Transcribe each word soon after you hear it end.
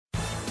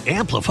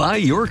Amplify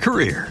your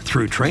career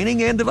through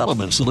training and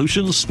development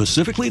solutions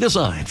specifically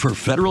designed for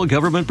federal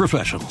government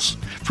professionals.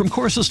 From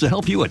courses to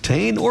help you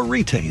attain or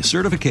retain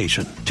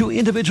certification, to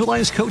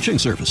individualized coaching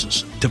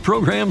services, to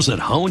programs that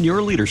hone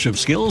your leadership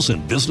skills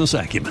and business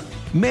acumen,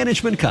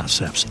 Management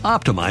Concepts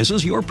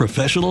optimizes your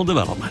professional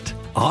development.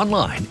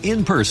 Online,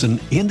 in person,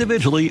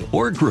 individually,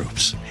 or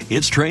groups,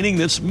 it's training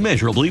that's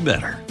measurably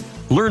better.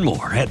 Learn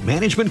more at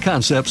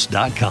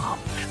managementconcepts.com.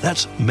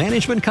 That's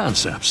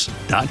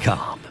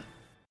managementconcepts.com.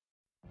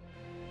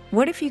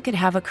 What if you could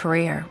have a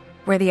career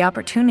where the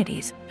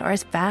opportunities are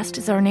as vast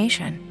as our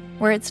nation,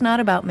 where it's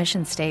not about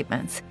mission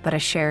statements, but a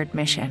shared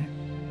mission?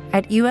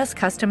 At U.S.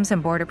 Customs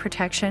and Border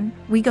Protection,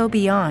 we go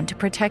beyond to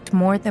protect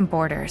more than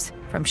borders.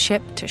 From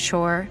ship to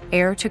shore,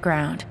 air to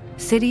ground,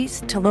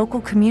 cities to local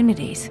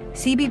communities,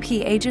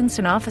 CBP agents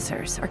and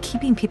officers are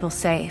keeping people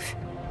safe.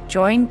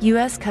 Join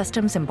U.S.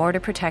 Customs and Border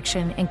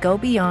Protection and go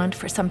beyond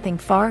for something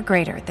far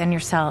greater than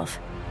yourself.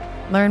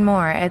 Learn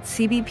more at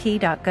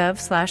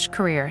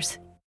cbp.gov/careers.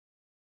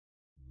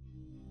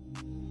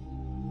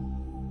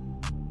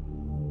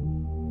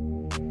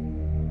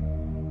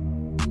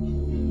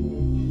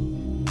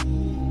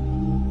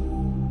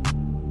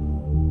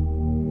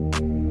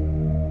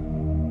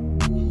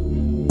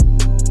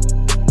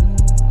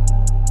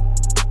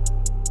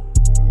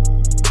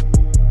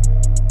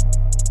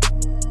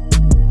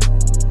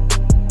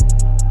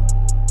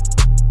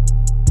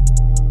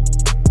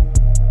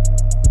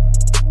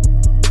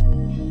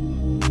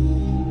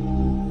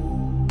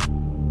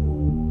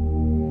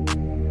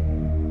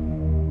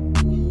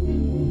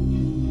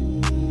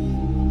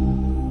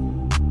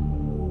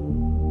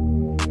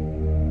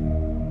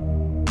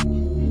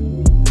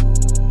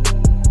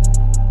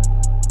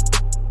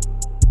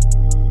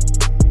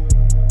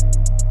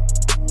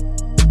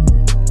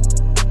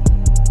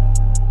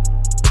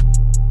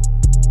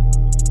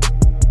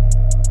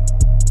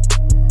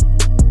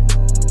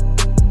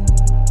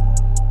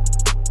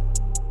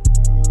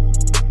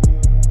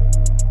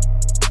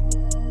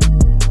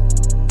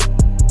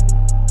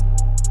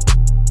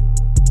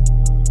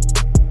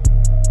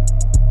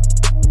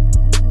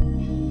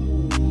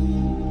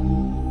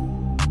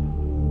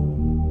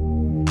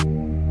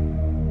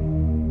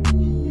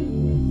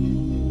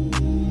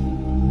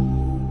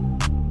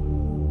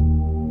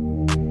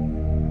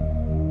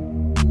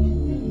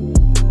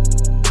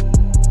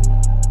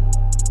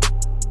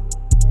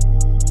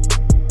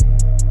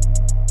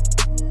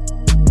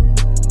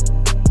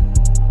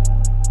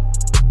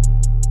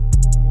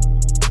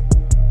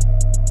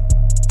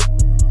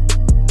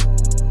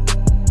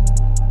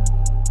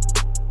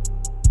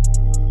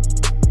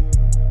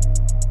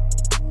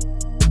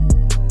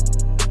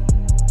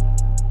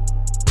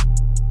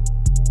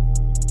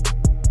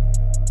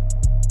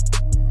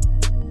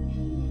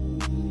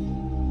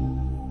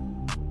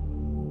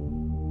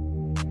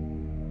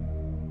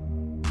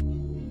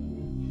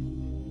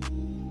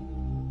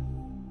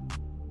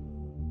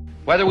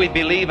 Whether we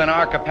believe in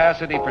our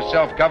capacity for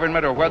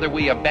self-government or whether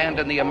we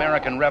abandon the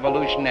American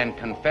Revolution and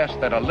confess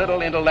that a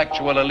little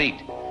intellectual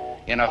elite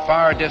in a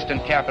far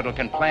distant capital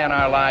can plan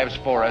our lives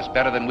for us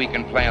better than we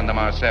can plan them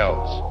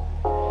ourselves.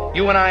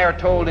 You and I are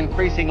told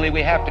increasingly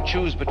we have to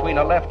choose between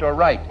a left or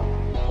right.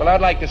 Well, I'd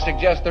like to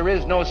suggest there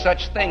is no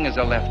such thing as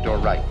a left or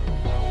right.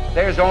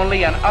 There's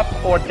only an up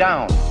or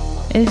down.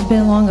 It has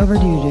been long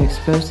overdue to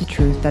expose the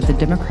truth that the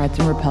Democrats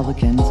and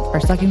Republicans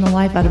are sucking the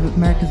life out of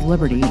America's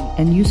liberty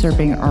and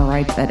usurping our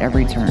rights at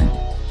every turn.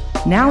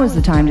 Now is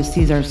the time to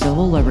seize our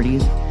civil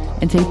liberties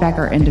and take back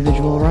our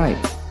individual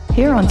rights.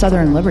 Here on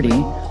Southern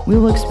Liberty, we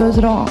will expose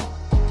it all.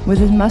 With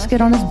his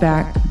musket on his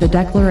back, the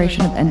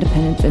Declaration of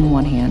Independence in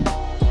one hand,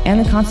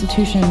 and the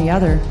Constitution in the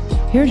other,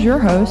 here's your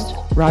host,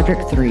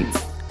 Roderick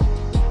Threets.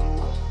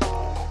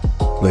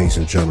 Ladies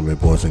and gentlemen,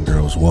 boys and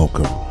girls,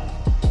 welcome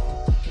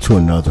to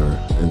another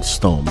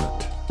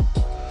installment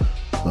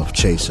of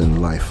Chasing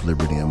Life,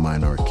 Liberty, and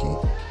Monarchy.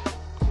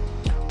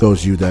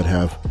 Those of you that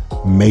have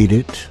made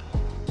it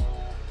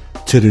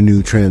to the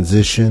new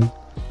transition,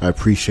 I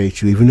appreciate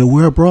you, even though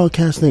we're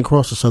broadcasting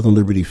across the Southern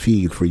Liberty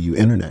feed for you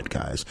internet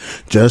guys.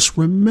 Just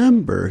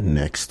remember,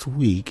 next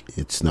week,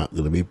 it's not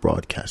going to be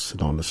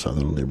broadcasted on the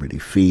Southern Liberty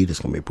feed. It's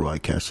going to be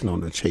broadcasted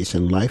on the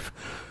Chasing Life,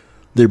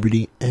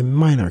 Liberty, and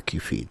Monarchy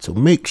feed. So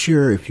make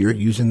sure, if you're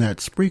using that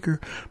Spreaker,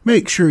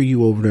 make sure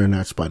you over there in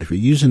that spot. If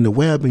you're using the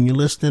web and you're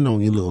listening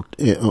on your little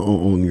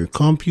on your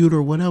computer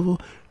or whatever,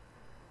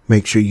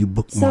 make sure you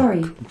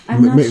bookmark. Sorry,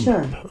 I'm not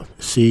sure.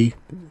 See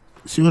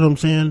what I'm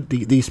saying?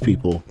 These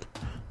people,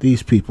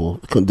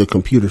 the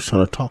computer's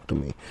trying to talk to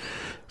me,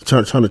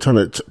 trying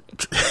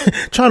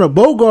to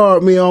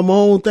bogart me on my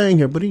own thing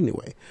here. But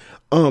anyway,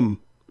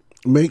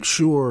 make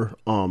sure,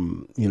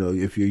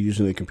 if you're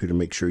using the computer,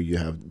 make sure you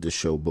have the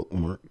show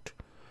bookmarked.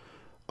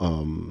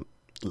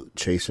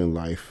 Chasing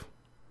Life,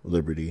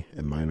 Liberty,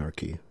 and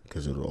Monarchy,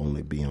 because it'll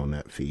only be on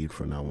that feed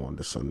from now on,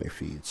 the Sunday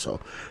feed. So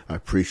I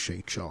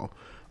appreciate y'all.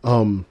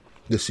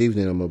 This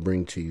evening, I'm going to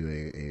bring to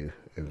you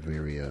a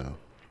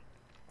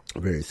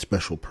very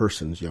special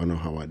persons. Y'all know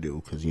how I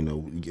do, because,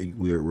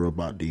 we're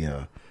about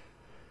the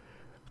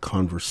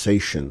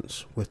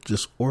conversations with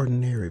just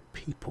ordinary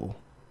people.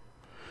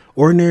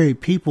 Ordinary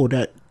people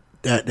that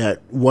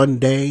one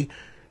day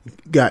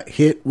got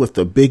hit with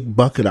a big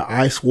bucket of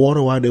ice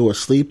water while they were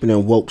sleeping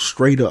and woke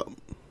straight up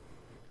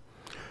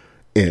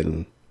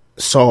and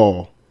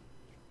saw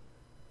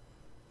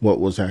what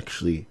was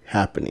actually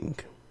happening,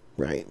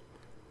 right?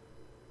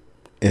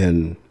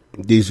 And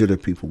these are the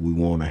people we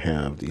want to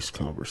have these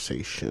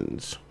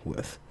conversations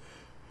with,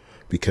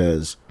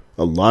 because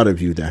a lot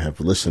of you that have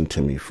listened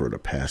to me for the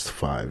past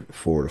 4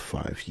 to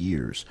 5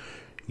 years,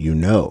 you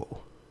know,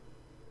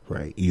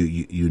 right?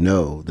 You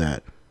know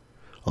that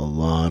a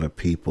lot of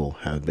people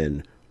have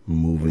been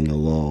moving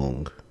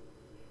along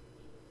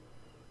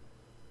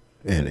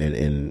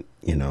and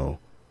you know,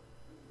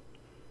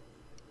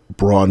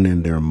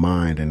 broadening their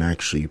mind and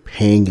actually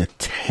paying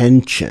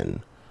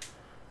attention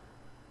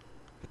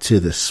to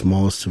the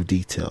smallest of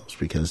details,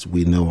 because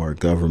we know our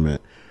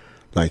government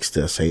likes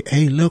to say,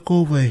 hey, look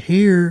over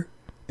here,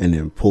 and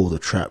then pull the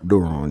trap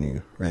door on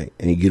you, right?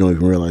 And you don't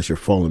even realize you're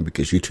falling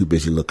because you're too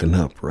busy looking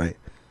up, right?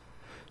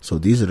 So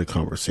these are the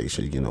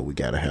conversations, you know, we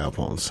got to have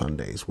on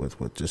Sundays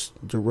with just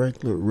the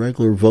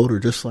regular voter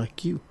just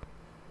like you.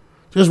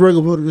 Just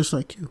regular voter just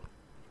like you.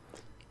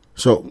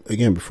 So,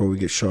 again, before we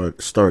get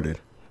started,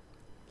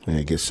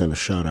 I get sent a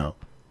shout out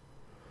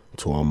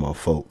to all my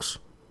folks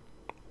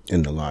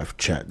in the live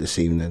chat this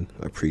evening.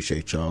 I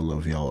appreciate y'all.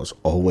 Love y'all as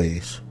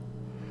always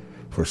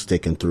for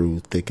sticking through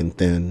thick and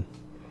thin.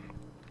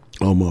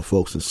 All my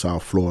folks in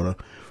South Florida,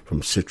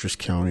 from Citrus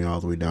County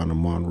all the way down to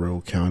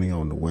Monroe County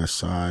on the west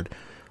side.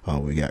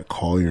 We got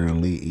Collier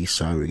and Lee east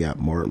side. We got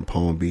Martin,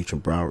 Palm Beach,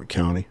 and Broward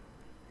County.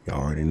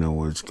 Y'all already know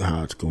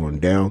how it's going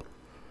down.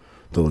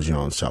 Those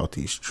y'all in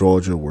Southeast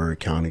Georgia, Ware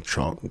County,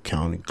 Charlton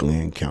County,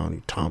 Glenn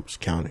County,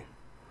 Thompson County.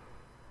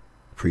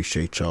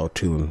 Appreciate y'all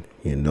too, and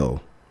you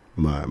know,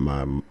 my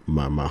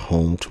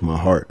home to my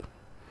heart,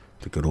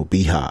 the good old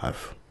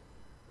Beehive.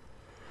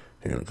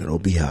 You know, good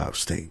old Beehive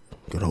State,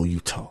 good old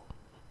Utah.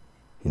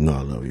 You know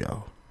I love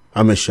y'all.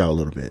 I miss y'all a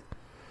little bit.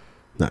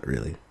 Not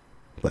really,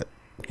 but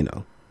you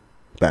know,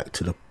 back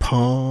to the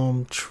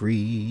palm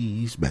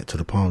trees.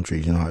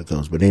 You know how it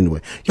goes. But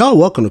anyway, y'all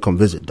welcome to come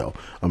visit though.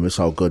 It's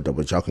all good though,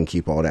 but y'all can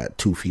keep all that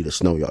 2 feet of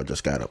snow y'all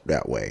just got up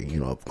that way, you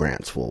know, up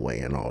Grantsville way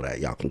and all that.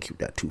 Y'all can keep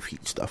that 2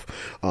 feet stuff.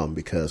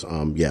 Because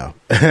yeah,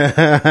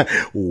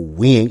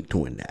 we ain't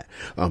doing that.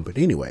 But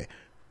anyway,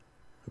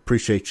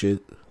 appreciate you,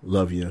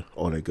 love you,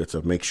 all that good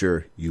stuff. Make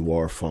sure you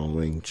are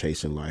following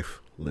Chasing Life,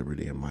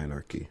 Liberty, and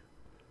Minarchy.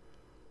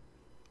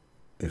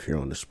 If you're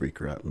on the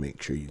Spreaker app,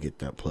 make sure you get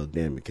that plugged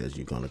in, because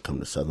you're going to come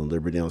to Southern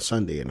Liberty on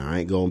Sunday, and I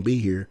ain't going to be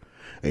here.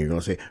 And you're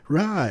going to say,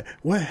 Rod,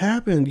 what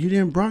happened? You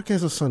didn't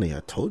broadcast on Sunday. I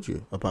told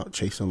you about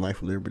Chasing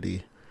Life,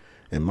 Liberty,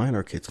 and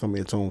Minarchy. It's going to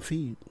be its own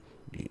feed.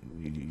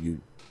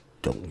 You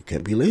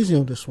can't be lazy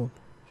on this one.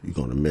 You're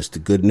going to miss the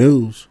good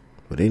news.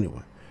 But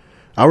anyway,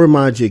 I'll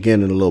remind you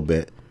again in a little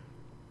bit.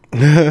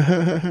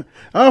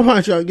 I'll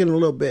remind you again in a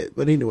little bit.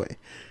 But anyway,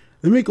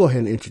 let me go ahead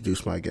and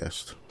introduce my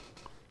guest.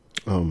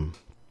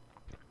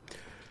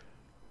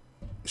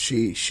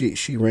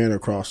 She ran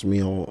across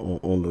me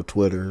on the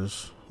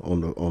Twitters,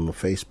 on the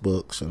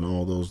Facebooks, and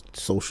all those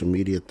social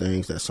media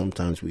things that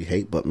sometimes we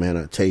hate. But man,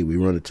 I tell you, we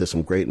run into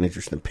some great and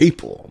interesting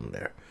people on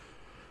there,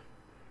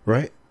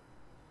 right?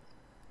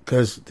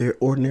 Because they're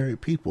ordinary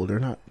people. They're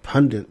not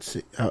pundits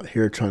out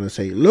here trying to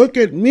say, "Look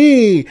at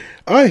me,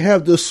 I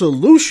have the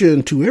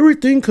solution to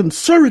everything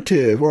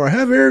conservative," or "I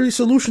have every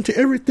solution to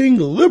everything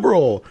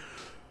liberal."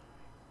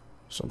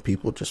 Some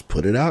people just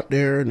put it out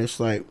there, and it's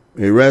like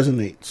it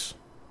resonates.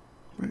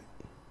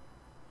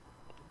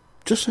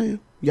 Just saying.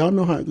 Y'all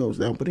know how it goes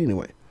down. But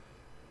anyway,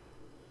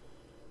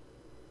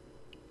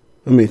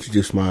 let me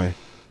introduce my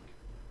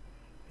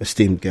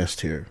esteemed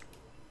guest here,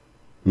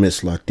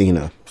 Miss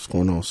Latina. What's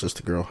going on,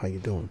 sister girl? How you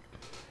doing?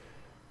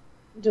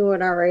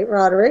 Doing all right,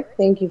 Roderick.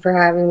 Thank you for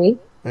having me.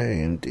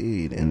 Hey,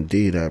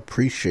 indeed. I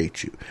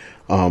appreciate you.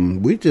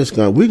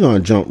 We're gonna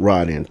jump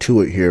right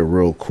into it here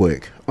real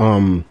quick.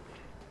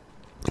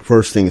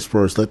 First things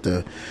first. Let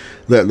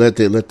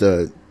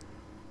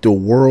the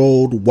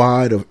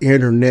worldwide of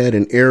internet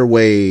and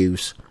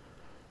airwaves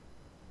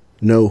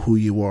know who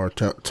you are.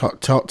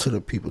 Talk to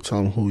the people.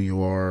 Tell them who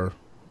you are.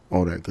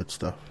 All that good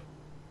stuff.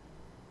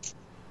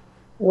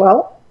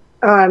 Well,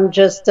 I'm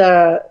just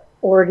a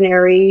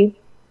ordinary,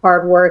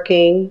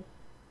 hardworking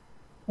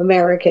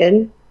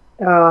American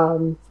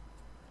in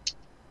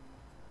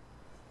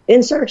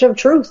search of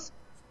truth.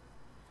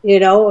 You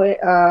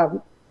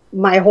know,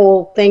 my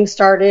whole thing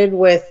started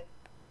with,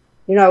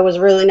 you know, I was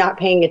really not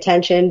paying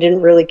attention,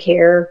 didn't really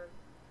care.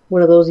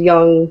 One of those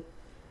young,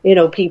 you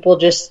know, people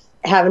just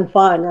having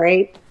fun,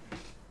 right?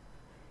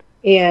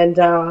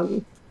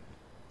 And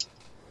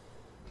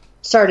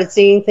started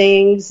seeing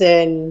things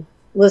and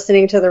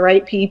listening to the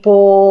right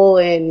people,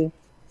 and,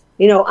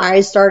 you know,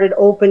 eyes started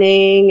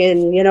opening,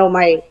 and, you know,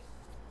 my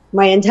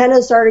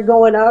antennas started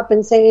going up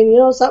and saying, you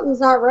know, something's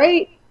not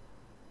right.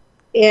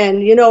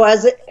 And, you know,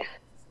 as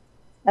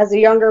a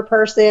younger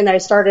person, I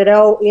started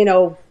out, you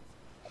know,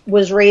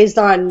 was raised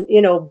on,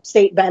 you know,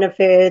 state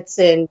benefits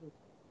and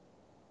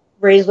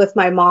raised with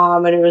my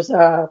mom, and it was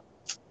how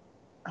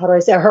do I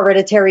say, a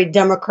hereditary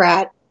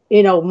Democrat,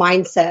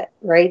 mindset,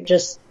 right?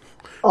 Just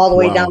all the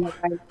way down the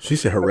line. She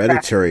said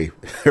hereditary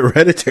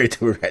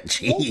Democrat.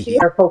 Gee.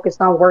 Are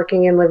focused on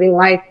working and living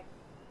life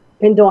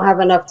and don't have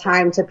enough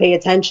time to pay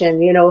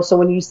attention, So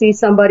when you see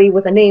somebody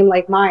with a name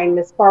like mine,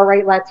 this far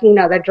right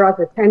Latina, that draws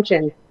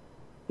attention,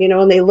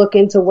 and they look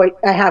into what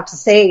I have to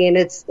say, and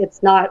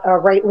it's not a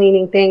right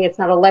leaning thing, it's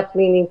not a left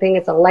leaning thing,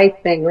 it's a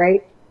life thing,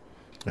 right?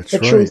 That's the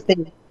right. Truth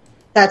thing.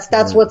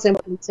 That's what's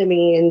important to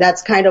me, and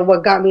that's kind of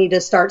what got me to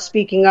start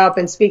speaking up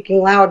and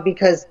speaking loud,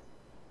 because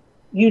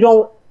you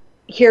don't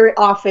hear it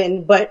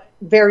often, but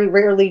very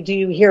rarely do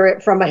you hear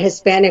it from a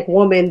Hispanic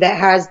woman that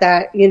has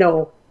that,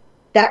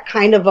 that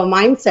kind of a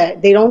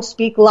mindset. They don't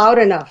speak loud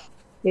enough,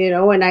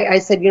 and I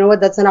said, you know what,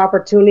 that's an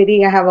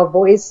opportunity. I have a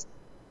voice,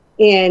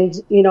 and,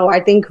 I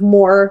think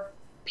more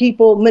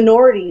people,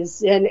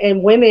 minorities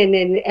and women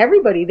and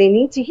everybody, they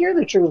need to hear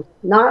the truth,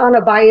 not on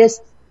a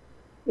biased,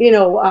 in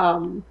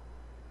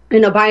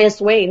a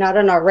biased way, not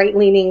on a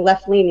right-leaning,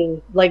 left-leaning,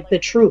 like the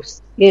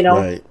truth,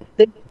 Right.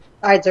 The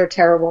sides are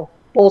terrible,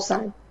 both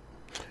sides.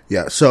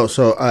 Yeah. So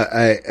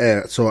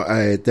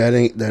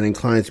that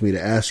inclines me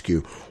to ask you,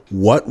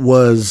 what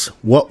was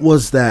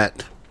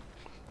that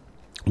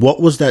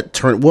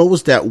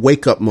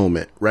wake up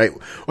moment, right?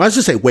 Well, I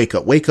should say wake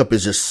up. Wake up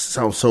is just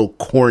sounds so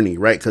corny,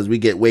 right? Because we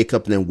get wake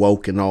up and then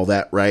woke and all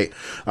that, right?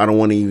 I don't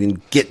want to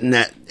even get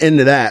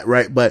into that,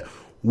 right? But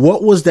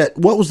what was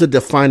the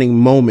defining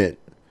moment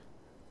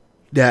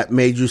that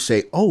made you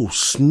say, "Oh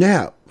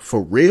snap,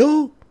 for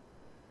real"?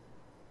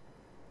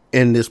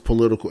 In this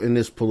political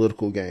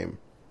game,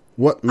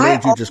 what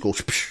made you just go?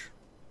 Psh?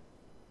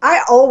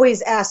 I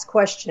always ask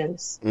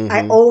questions. Mm-hmm.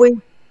 I always,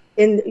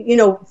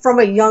 from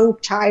a young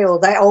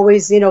child, I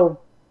always, a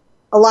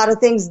lot of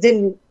things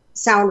didn't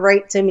sound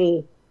right to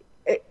me.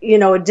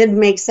 It didn't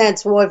make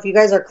sense. Well, if you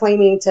guys are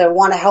claiming to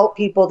want to help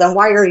people, then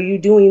why are you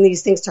doing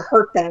these things to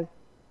hurt them?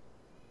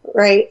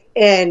 Right.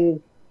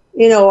 And,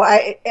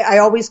 I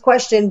always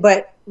questioned,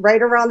 but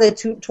right around the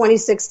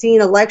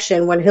 2016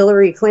 election, when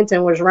Hillary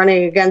Clinton was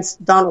running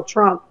against Donald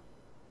Trump,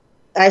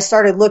 I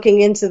started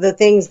looking into the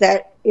things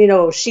that,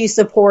 she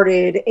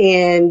supported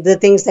and the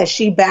things that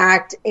she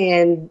backed,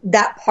 and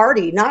that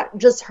party, not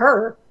just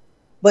her,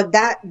 but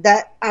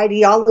that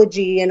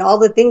ideology and all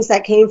the things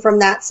that came from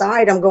that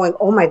side. I'm going,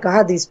 oh my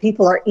God, these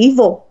people are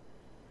evil,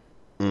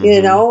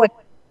 Mm-hmm.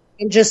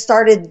 and just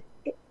started,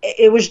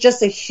 it was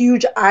just a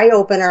huge eye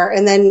opener.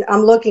 And then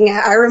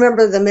I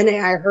remember the minute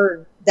I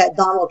heard that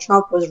Donald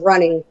Trump was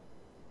running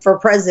for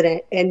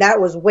president, and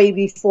that was way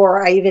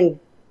before I even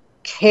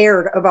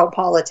cared about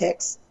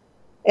politics.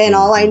 And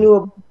all I knew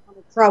about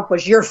Donald Trump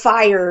was "you're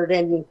fired,"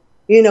 and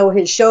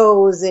his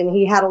shows, and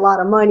he had a lot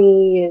of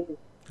money, and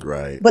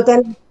Right. But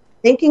then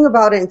thinking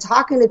about it and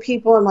talking to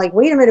people, I'm like,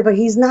 wait a minute, but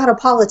he's not a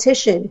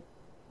politician.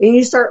 And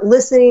you start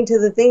listening to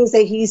the things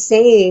that he's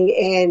saying,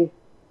 and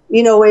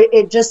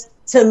it just,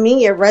 to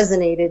me, it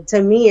resonated.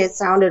 To me, it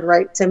sounded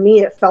right. To me,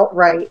 it felt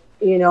right.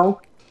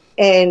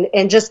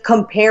 And just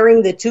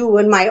comparing the two,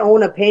 in my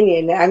own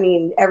opinion. I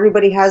mean,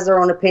 everybody has their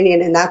own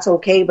opinion, and that's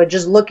okay. But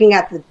just looking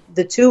at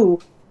the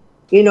two,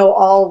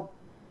 all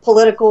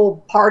political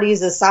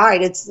parties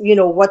aside, it's,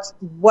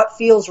 what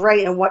feels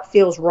right and what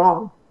feels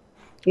wrong,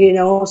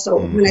 So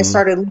when I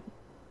started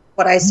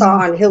what I saw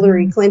on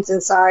Hillary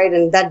Clinton's side,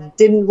 and that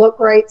didn't look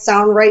right,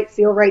 sound right,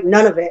 feel right,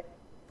 none of it,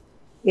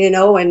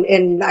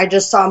 and I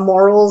just saw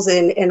morals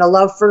and a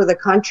love for the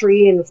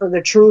country and for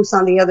the truth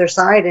on the other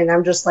side. And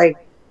I'm just like,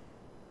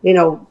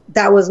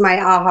 that was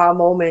my aha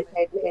moment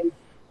in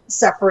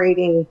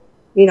separating,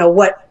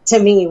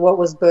 what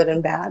was good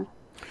and bad.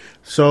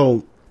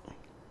 So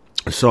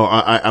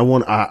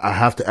I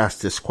have to ask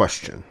this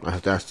question.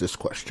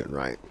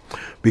 Right?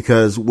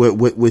 Because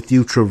with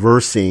you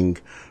traversing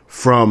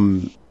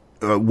from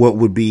what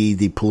would be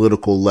the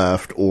political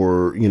left,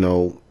 or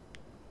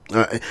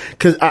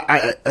because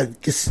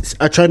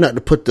I try not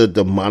to put the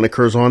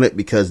monikers on it,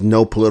 because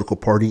no political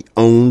party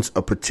owns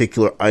a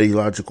particular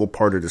ideological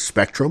part of the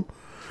spectrum,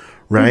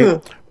 right?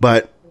 Mm-hmm.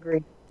 But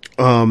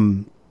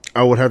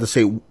I would have to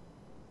say,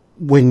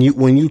 when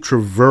you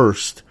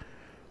traversed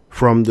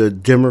from the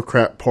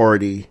Democrat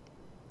Party,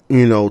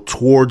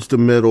 towards the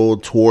middle,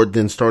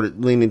 then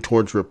started leaning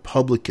towards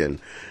Republican,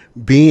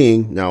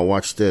 now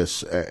watch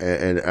this,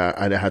 and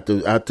I have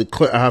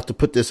to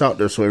put this out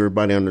there so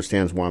everybody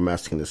understands why I'm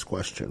asking this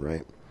question,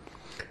 right?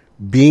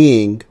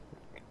 Being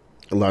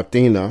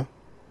Latina,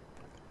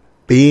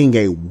 being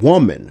a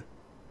woman,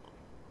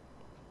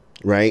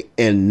 right,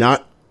 and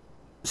not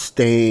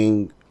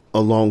staying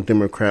along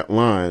Democrat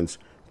lines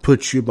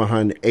puts you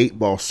behind the 8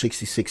 ball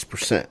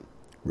 66%,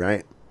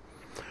 right?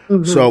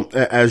 Mm-hmm. So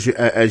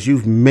as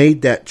you've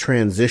made that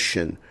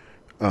transition,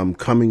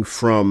 coming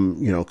from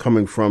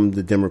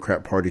the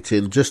Democrat Party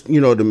to just,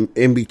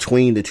 in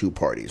between the two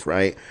parties,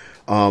 right?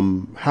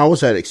 How has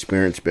that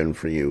experience been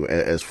for you,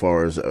 as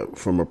far as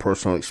from a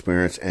personal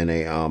experience and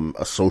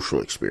a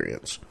social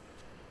experience?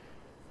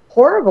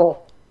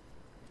 Horrible.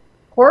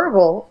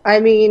 I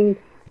mean,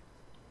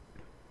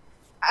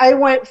 I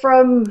went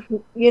from,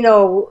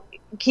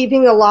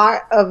 keeping a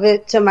lot of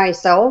it to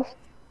myself,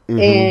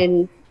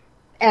 and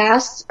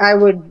asked, I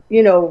would,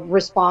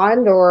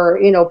 respond or,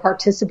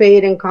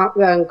 participate in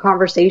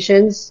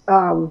conversations.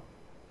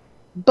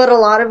 But a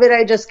lot of it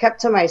I just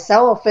kept to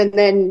myself. And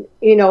then,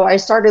 I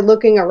started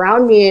looking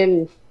around me,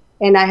 and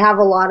I have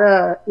a lot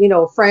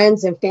of,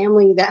 friends and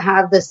family that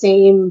have the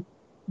same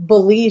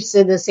beliefs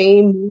and the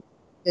same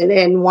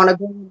and want to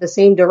go in the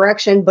same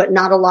direction, but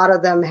not a lot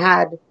of them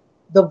had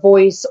the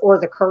voice or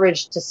the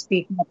courage to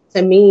speak up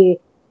to me,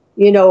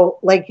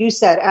 like you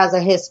said, as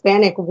a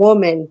Hispanic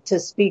woman, to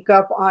speak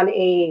up on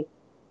a,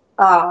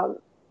 I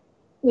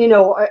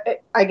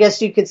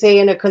guess you could say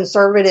in a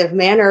conservative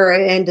manner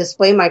and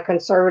display my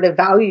conservative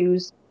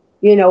values.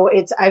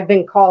 I've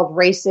been called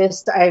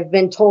racist. I've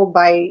been told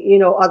by,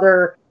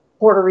 other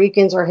Puerto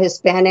Ricans or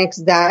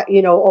Hispanics that,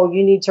 oh,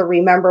 you need to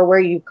remember where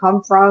you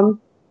come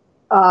from.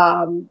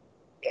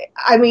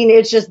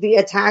 It's just the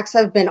attacks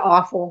have been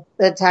awful.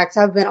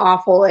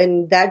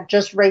 And that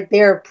just right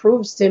there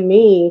proves to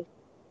me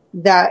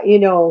that,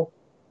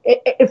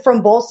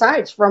 from both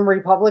sides, from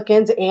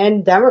Republicans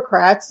and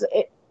Democrats,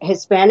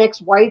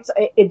 Hispanics, whites,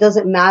 it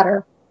doesn't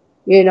matter.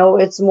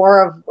 It's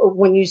more of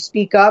when you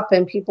speak up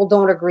and people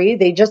don't agree,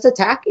 they just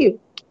attack you.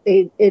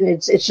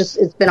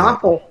 It's been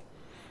awful.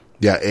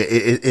 Yeah,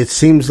 it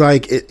seems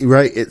like it,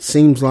 right? It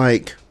seems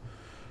like,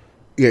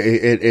 yeah.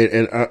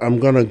 And I'm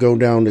gonna go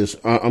down this.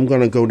 I'm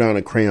gonna go down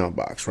a crayon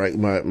box, right?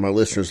 My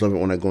listeners love it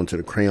when I go into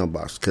the crayon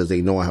box because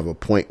they know I have a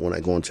point when I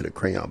go into the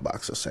crayon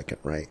box a second,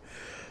 right?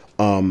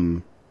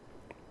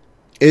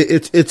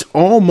 It's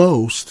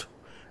almost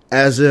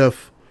as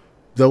if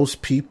those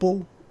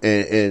people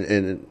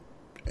and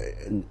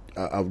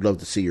I would love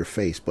to see your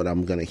face, but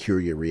I'm gonna hear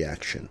your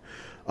reaction.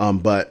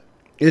 But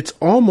it's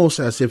almost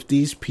as if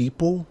these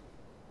people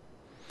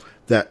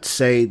that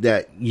say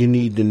that you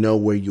need to know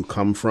where you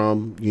come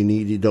from,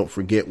 you don't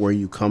forget where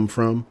you come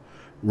from,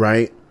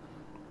 right?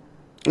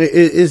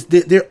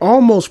 They're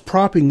almost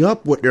propping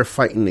up what they're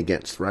fighting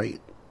against, right?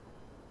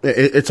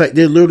 It's like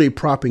they're literally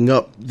propping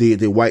up the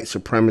white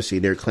supremacy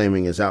they're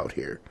claiming is out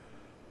here.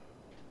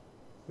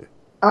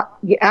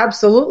 Yeah,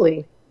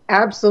 absolutely.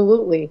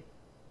 Absolutely.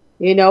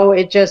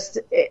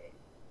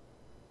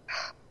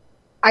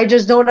 I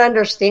just don't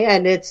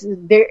understand. It's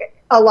there.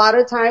 A lot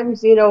of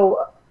times,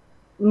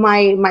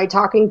 my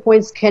talking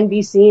points can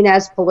be seen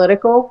as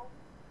political,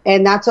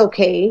 and that's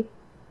okay.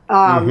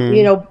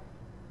 Side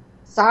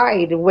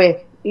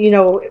with,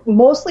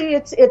 mostly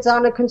it's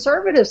on a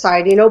conservative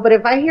side, but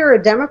if I hear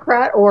a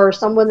Democrat or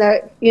someone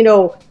that,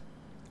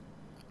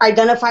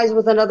 identifies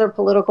with another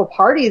political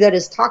party that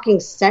is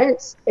talking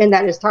sense and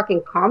that is talking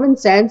common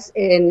sense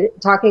and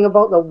talking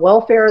about the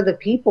welfare of the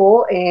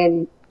people,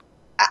 and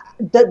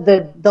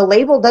the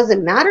label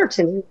doesn't matter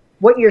to me.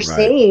 What you're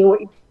saying,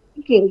 what you're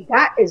thinking,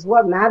 that is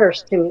what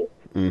matters to me.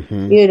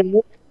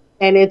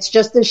 And it's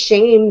just a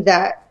shame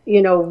that,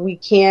 we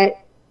can't,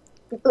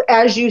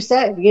 as you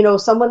said,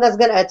 someone that's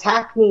going to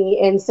attack me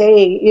and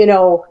say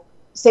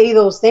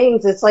those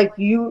things. It's like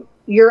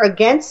you're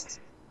against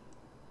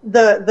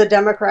the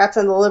Democrats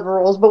and the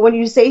liberals, but when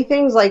you say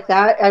things like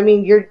that,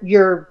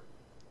 you're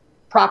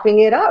propping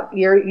it up.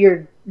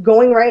 You're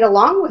going right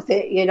along with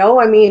it.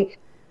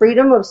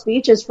 Freedom of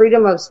speech is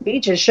freedom of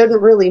speech. It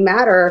shouldn't really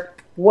matter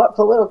what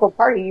political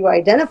party you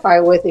identify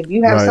with. If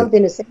you have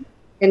something to say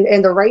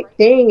and the right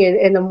thing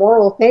and the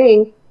moral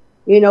thing,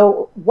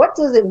 what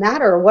does it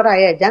matter what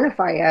I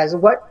identify as?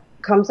 What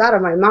comes out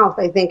of my mouth,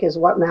 I think, is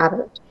what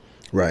matters.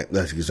 Right.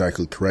 That's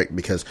exactly correct,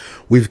 because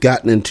we've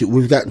gotten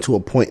to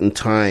a point in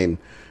time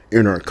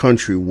in our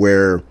country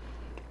where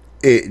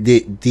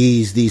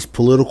these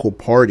political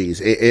parties,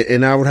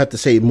 and I would have to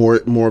say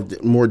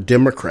more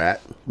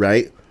Democrat,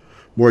 right?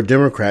 More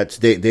Democrats,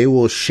 they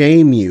will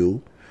shame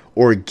you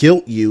or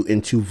guilt you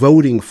into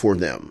voting for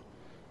them,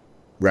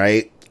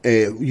 right?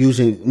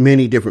 Using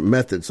many different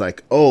methods,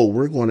 like, oh,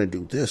 we're going to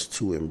do this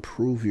to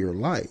improve your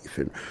life,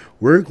 and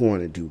we're going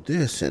to do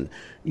this, and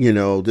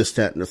this,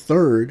 that, and the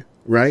third,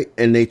 right?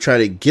 And they try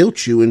to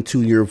guilt you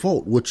into your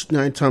vote, which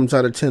 9 times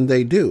out of 10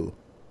 they do.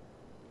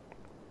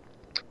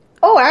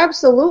 Oh,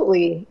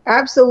 absolutely.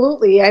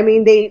 Absolutely.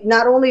 They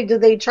not only do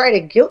they try to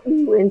guilt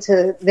you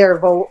into their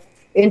vote,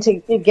 into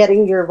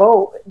getting your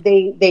vote,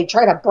 they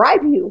try to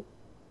bribe you.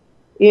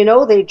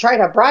 They try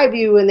to bribe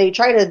you, and they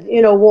try to,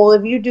 well,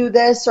 if you do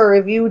this, or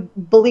if you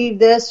believe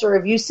this, or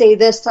if you say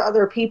this to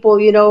other people,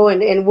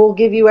 and we'll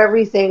give you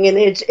everything. And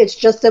it's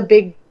just a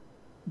big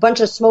bunch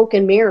of smoke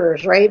and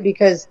mirrors, right?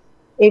 Because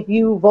if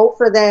you vote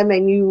for them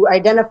and you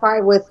identify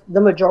with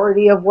the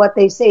majority of what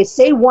they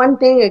say one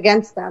thing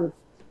against them,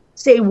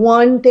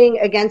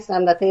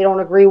 that they don't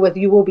agree with,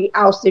 you will be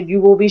ousted,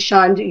 you will be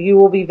shunned, you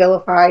will be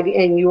vilified,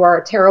 and you are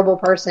a terrible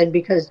person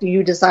because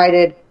you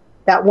decided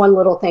that one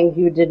little thing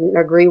you didn't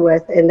agree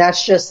with. And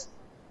that's just,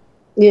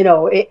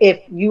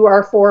 if you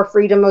are for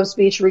freedom of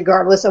speech,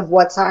 regardless of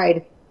what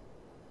side,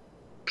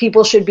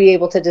 people should be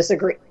able to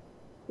disagree.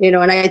 And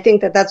I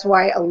think that that's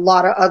why a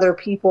lot of other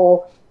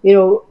people,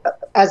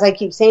 as I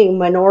keep saying,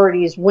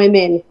 minorities,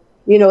 women,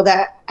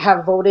 that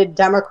have voted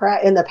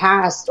Democrat in the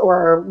past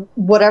or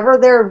whatever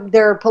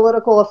their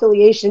political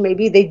affiliation may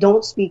be, they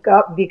don't speak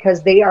up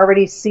because they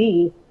already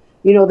see,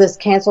 this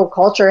cancel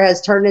culture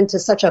has turned into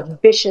such a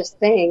vicious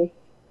thing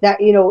that,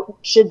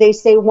 should they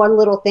say one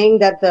little thing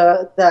that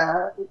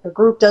the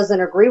group doesn't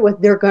agree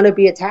with, they're going to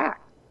be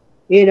attacked,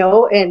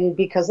 and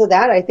because of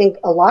that, I think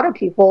a lot of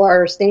people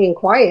are staying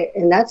quiet,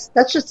 and that's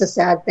just a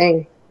sad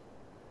thing.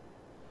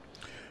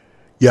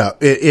 Yeah,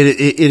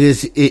 it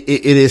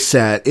is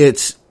sad.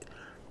 It's,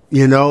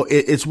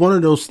 it's one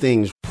of those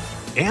things.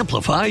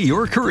 Amplify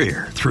your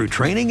career through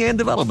training and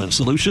development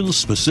solutions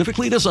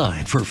specifically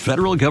designed for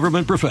federal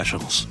government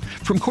professionals.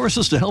 From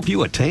courses to help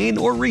you attain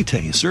or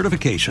retain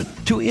certification,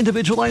 to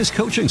individualized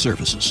coaching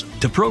services,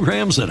 to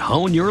programs that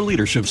hone your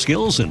leadership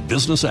skills and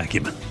business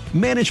acumen,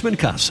 Management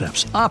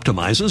Concepts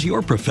optimizes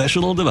your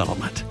professional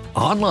development.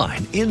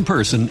 Online, in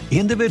person,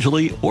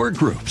 individually, or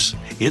groups,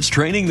 it's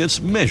training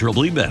that's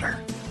measurably better.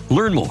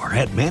 Learn more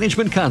at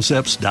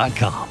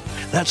managementconcepts.com.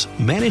 That's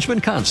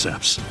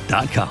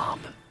managementconcepts.com.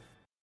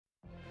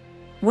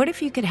 What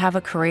if you could have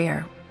a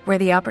career where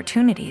the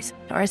opportunities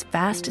are as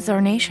vast as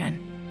our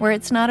nation, where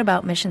it's not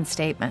about mission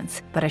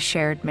statements, but a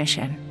shared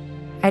mission?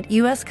 At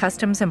U.S.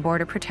 Customs and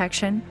Border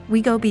Protection,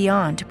 we go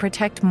beyond to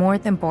protect more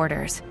than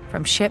borders.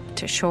 From ship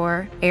to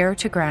shore, air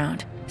to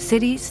ground,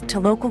 cities to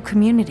local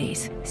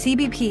communities,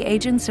 CBP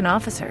agents and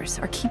officers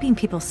are keeping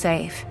people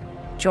safe.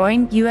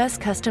 Join U.S.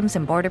 Customs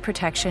and Border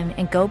Protection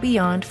and go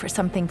beyond for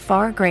something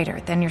far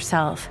greater than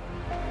yourself.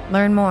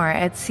 Learn more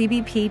at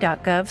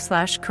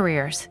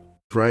cbp.gov/careers.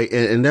 Right.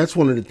 And that's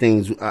one of the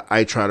things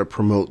I try to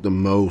promote the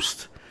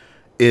most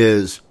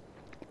is,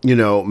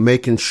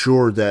 making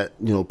sure that,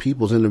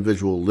 people's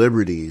individual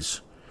liberties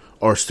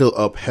are still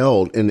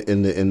upheld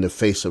in the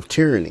face of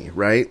tyranny.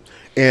 Right.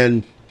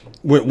 And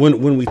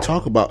when we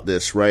talk about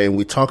this, right, and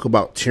we talk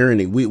about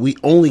tyranny, we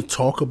only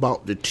talk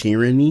about the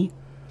tyranny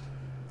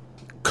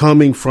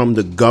coming from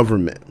the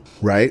government.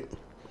 Right.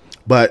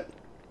 But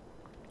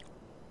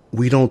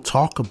we don't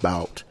talk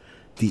about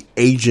the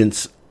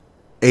agents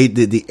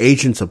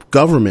of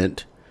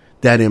government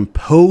that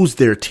impose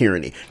their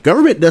tyranny.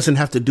 Government doesn't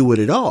have to do it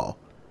at all,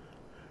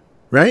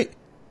 right?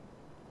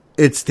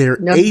 It's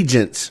their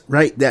agents,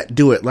 right, that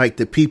do it. Like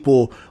the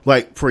people,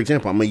 like, for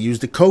example, I'm going to use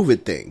the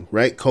COVID thing,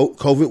 right?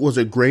 COVID was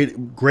a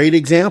great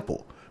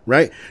example,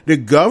 right? The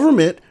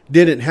government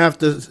didn't have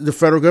to, the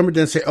federal government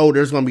didn't say, oh,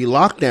 there's going to be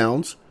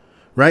lockdowns,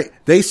 right?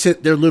 They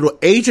sent their little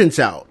agents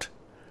out,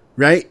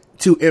 right,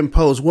 to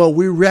impose. Well,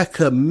 we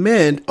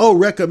recommend. Oh,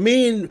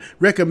 recommend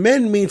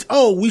means,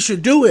 oh, we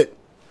should do it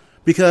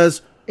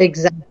because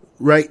exactly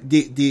right.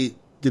 The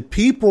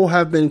people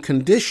have been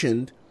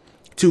conditioned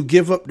to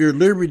give up their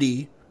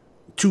liberty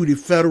to the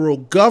federal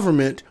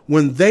government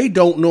when they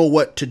don't know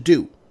what to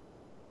do.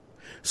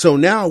 So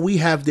now we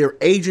have their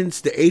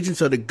agents, the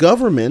agents of the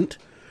government,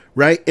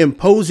 right,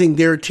 imposing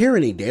their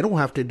tyranny. They don't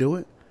have to do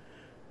it,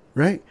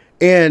 right?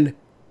 And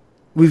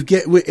we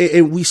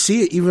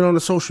see it even on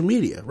the social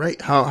media,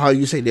 right? How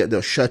you say that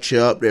they'll shut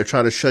you up, they'll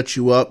try to shut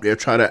you up, they'll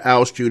try to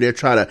oust you, they'll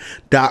try to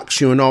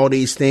dox you and all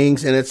these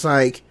things. And it's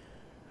like,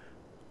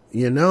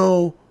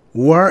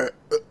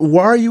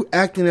 why are you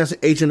acting as an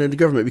agent of the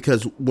government?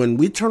 Because when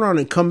we turn around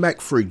and come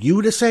back for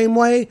you the same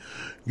way,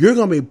 you're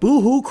going to be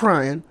boo-hoo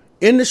crying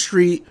in the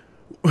street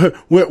with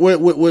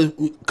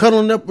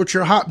cuddling up with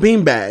your hot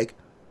beanbag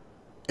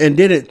and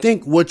didn't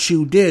think what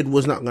you did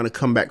was not going to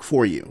come back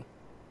for you.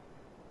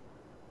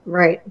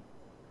 Right.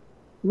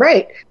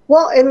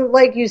 Well, and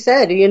like you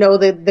said,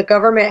 the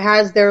government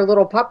has their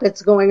little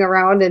puppets going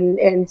around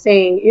and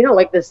saying,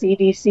 like the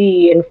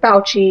CDC and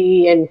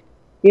Fauci and,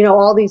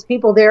 all these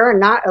people, they are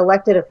not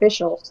elected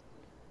officials.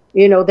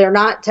 They're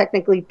not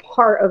technically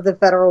part of the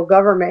federal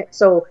government.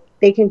 So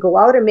they can go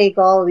out and make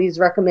all of these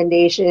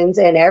recommendations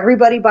and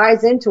everybody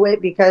buys into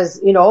it because,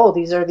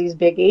 these are these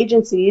big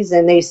agencies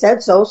and they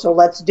said so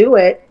let's do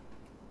it.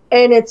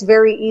 And it's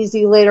very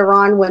easy later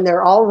on when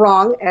they're all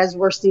wrong, as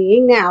we're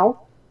seeing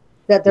now,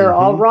 that they're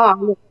all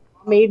wrong,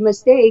 made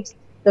mistakes.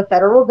 The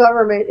federal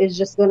government is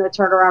just going to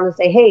turn around and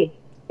say, hey,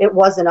 it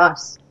wasn't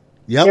us.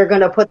 Yep. They're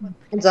going to put their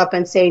hands up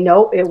and say,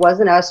 no, it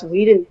wasn't us.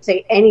 We didn't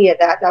say any of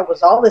that. That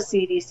was all the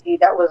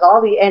CDC. That was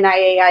all the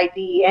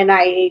NIAID,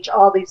 NIH,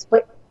 all these.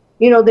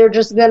 They're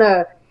just going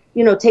to,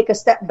 take a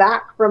step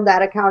back from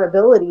that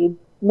accountability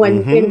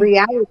when in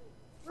reality,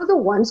 we're the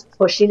ones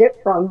pushing it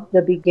from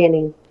the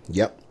beginning.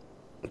 Yep.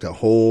 The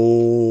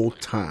whole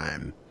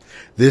time.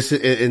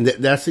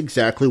 That's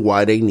exactly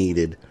why they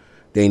needed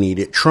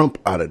Trump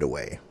out of the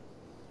way.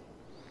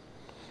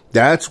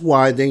 That's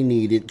why they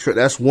needed.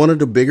 That's one of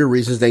the bigger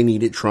reasons they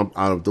needed Trump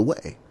out of the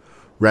way,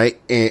 right?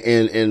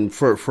 And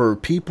for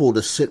people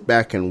to sit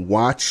back and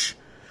watch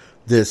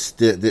this.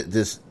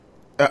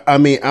 I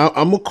mean, I'm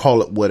gonna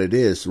call it what it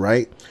is,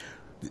 right?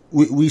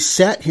 We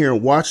sat here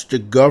and watched the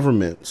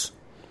governments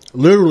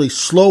literally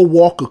slow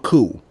walk a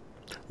coup.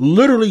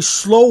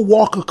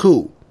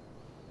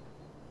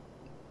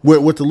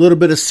 with a little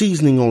bit of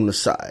seasoning on the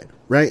side,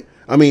 right?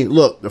 I mean,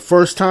 look, the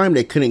first time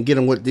they couldn't get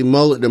him with the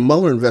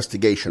Mueller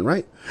investigation,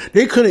 right?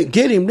 They couldn't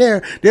get him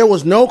there. There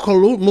was no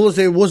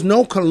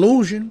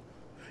collusion.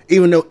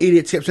 Even though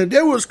idiots kept saying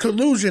there was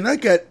collusion. I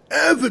got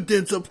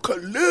evidence of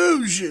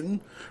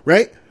collusion,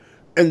 right?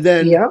 And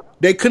then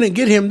they couldn't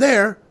get him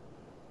there.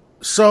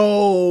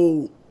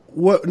 So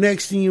what?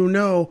 Next thing you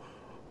know,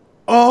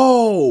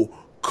 COVID.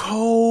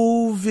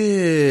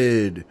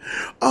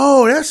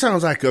 Oh, that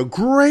sounds like a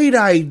great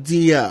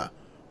idea.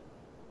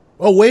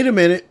 Oh, wait a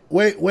minute.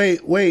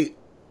 Wait.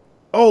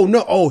 Oh,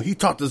 no. Oh, he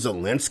talked to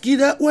Zelensky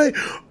that way?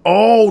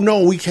 Oh,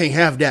 no, we can't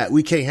have that.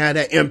 We can't have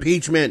that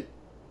impeachment.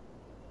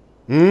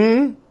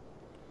 We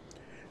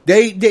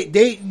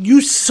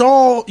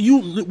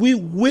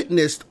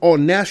witnessed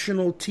on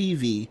national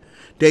TV,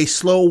 they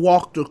slow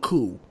walked a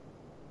coup.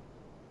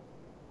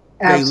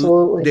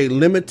 Absolutely. They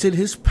limited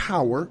his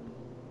power,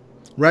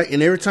 right?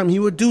 And every time he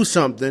would do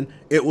something,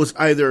 it was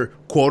either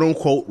quote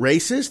unquote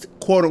racist,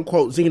 quote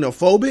unquote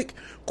xenophobic,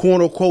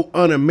 quote unquote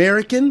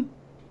un-American.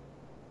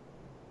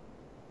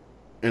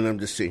 And I'm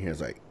just sitting here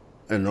like,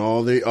 and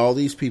all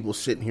these people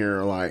sitting here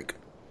are like,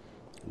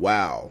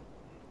 wow,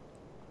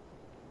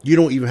 you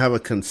don't even have a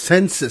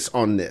consensus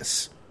on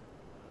this.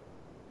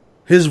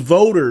 His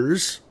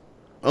voters,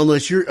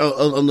 unless you're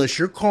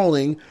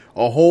calling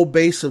a whole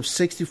base of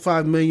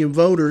 65 million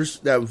voters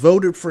that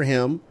voted for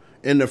him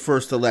in the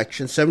first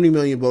election, 70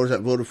 million voters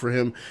that voted for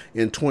him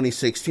in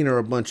 2016 are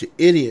a bunch of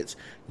idiots.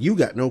 You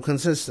got no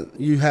consensus.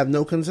 You have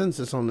no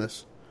consensus on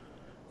this.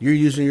 You're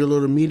using your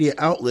little media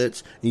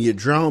outlets and you're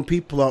drawing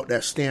people out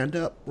that stand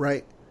up,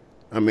 right?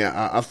 I mean,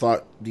 I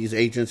thought these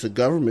agents of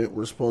government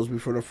were supposed to be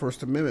for the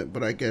First Amendment,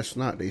 but I guess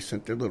not. They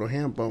sent their little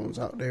ham bones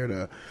out there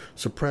to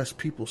suppress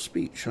people's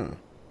speech, huh?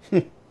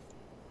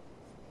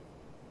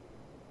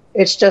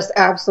 It's just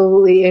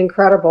absolutely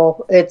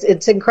incredible.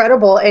 It's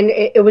incredible, and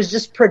it was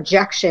just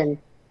projection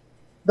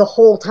the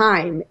whole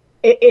time.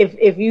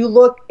 If you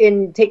look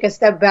and take a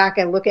step back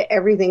and look at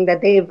everything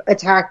that they've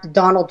attacked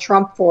Donald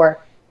Trump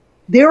for,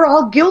 they're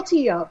all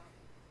guilty of.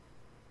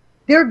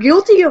 They're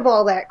guilty of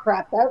all that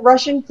crap. That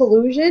Russian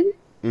collusion,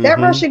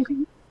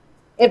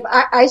 if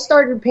I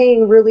started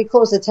paying really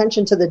close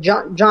attention to the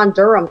John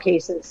Durham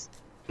cases,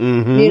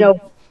 you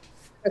know,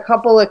 a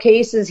couple of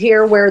cases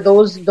here where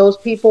those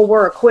people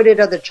were acquitted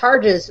of the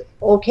charges.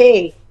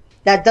 Okay,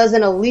 that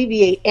doesn't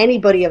alleviate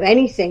anybody of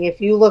anything. If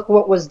you look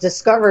what was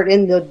discovered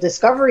in the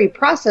discovery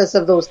process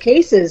of those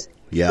cases,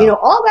 you know,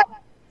 all that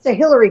to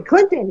Hillary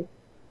Clinton.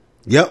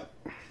 Yep.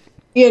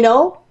 You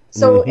know,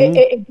 so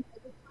it's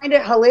kind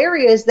of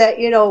hilarious that,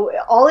 you know,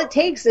 all it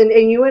takes, and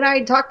you and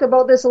I talked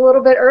about this a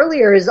little bit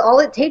earlier, is all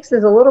it takes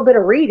is a little bit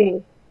of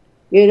reading.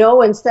 You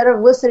know, instead of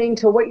listening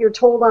to what you're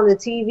told on the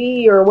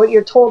TV or what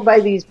you're told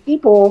by these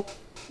people,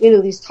 you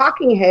know, these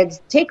talking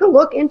heads, take a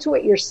look into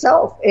it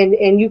yourself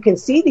and you can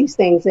see these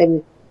things.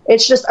 And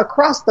it's just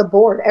across the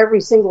board,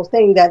 every single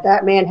thing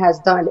that man has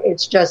done.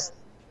 It's just,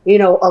 you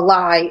know, a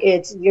lie.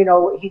 It's, you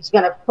know, he's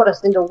going to put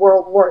us into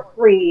World War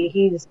III.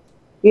 He's,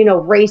 you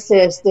know,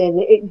 racist, and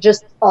it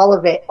just all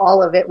of it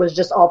was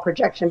just all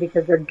projection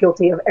because they're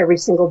guilty of every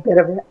single bit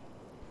of it.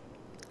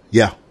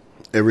 Yeah.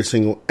 Every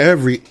single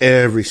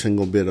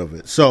bit of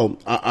it. So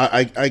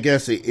I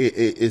guess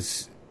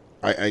it's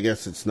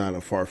not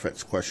a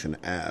far-fetched question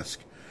to ask.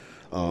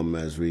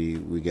 As we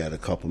got a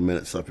couple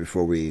minutes left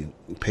before we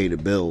pay the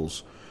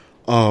bills.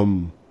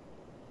 What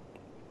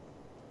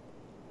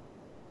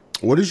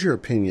is your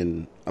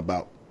opinion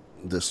about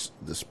this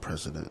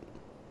president?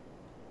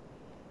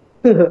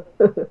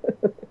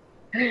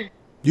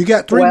 You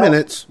got 3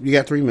 minutes. You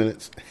got 3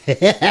 minutes.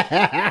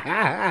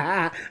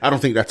 I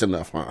don't think that's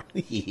enough, huh?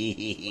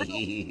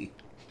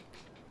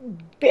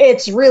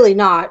 It's really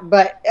not.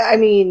 But, I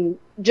mean,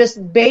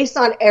 just based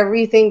on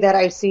everything that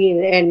I've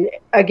seen, and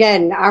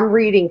again, I'm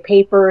reading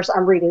papers,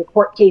 I'm reading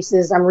court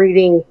cases, I'm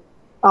reading,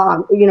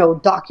 you know,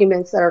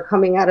 documents that are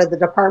coming out of the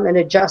Department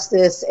of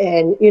Justice.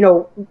 And, you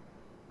know,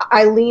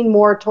 I lean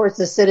more towards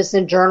the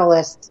citizen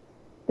journalists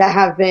that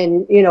have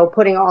been, you know,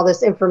 putting all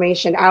this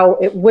information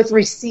out with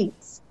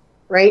receipts.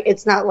 Right?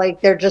 It's not like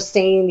they're just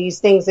saying these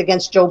things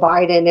against Joe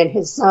Biden and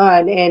his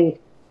son and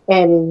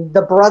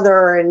the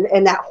brother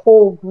and that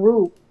whole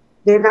group.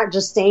 They're not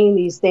just saying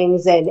these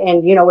things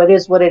and, you know, it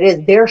is what it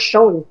is. They're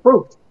showing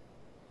proof.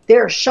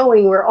 They're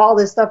showing where all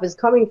this stuff is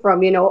coming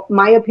from. You know,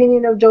 my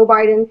opinion of Joe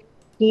Biden,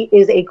 he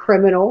is a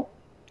criminal.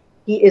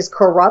 He is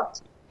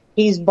corrupt.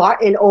 He's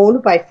bought and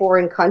owned by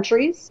foreign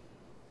countries.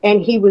 And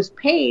he was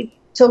paid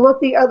to look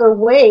the other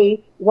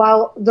way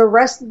while the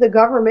rest of the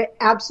government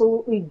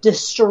absolutely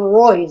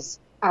destroys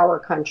our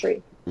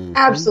country.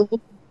 Absolutely.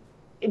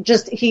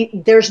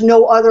 There's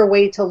no other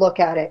way to look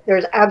at it.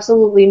 There's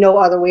absolutely no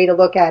other way to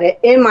look at it,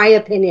 in my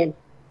opinion.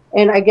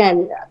 And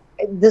again,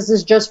 this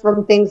is just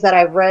from things that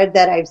I've read,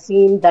 that I've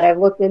seen, that I've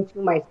looked into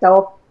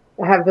myself,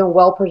 that have been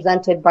well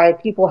presented by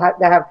people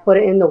that have put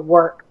in the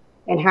work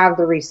and have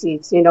the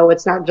receipts. You know,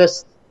 it's not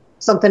just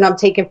something I'm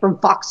taking from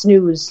Fox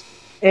News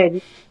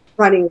and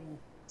running.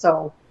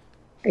 So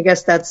I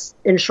guess that's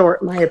in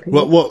short my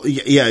opinion. Well,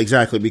 yeah,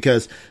 exactly.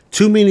 Because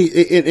too many,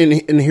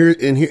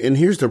 and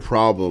here's the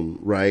problem,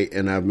 right?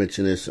 And I've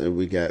mentioned this, and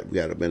we got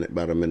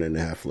about a minute and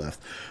a half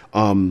left.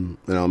 And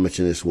I'll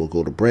mention this. We'll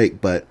go to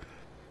break. But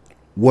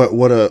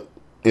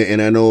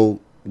and I know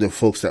the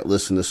folks that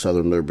listen to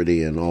Southern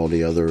Liberty and all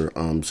the other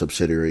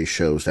subsidiary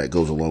shows that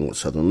goes along with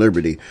Southern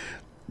Liberty,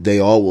 they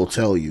all will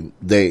tell you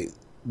they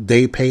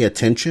pay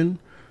attention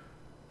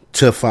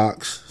to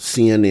Fox,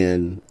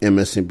 CNN,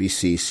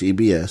 MSNBC,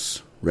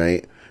 CBS,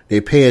 right? They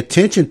pay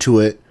attention to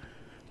it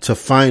to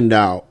find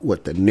out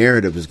what the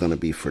narrative is going to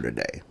be for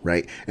today,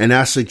 right? And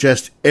I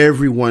suggest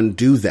everyone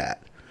do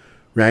that,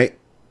 right?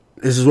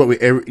 This is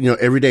what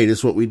every day, this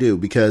is what we do,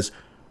 because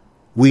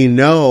we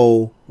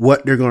know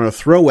what they're going to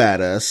throw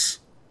at us,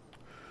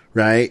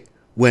 right?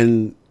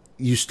 When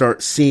you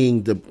start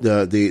seeing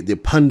the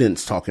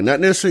pundits talking, not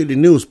necessarily the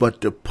news,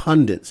 but the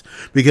pundits,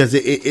 because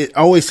it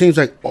always seems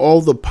like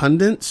all the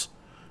pundits,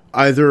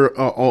 either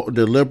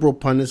the liberal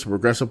pundits,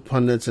 progressive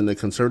pundits, and the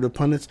conservative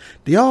pundits,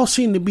 they all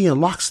seem to be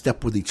in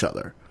lockstep with each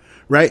other,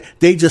 right?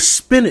 They just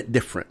spin it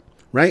different,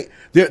 right?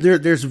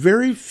 There's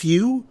very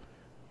few,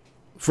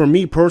 for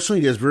me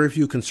personally, there's very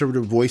few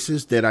conservative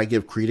voices that I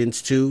give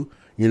credence to,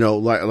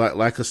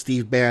 like a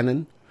Steve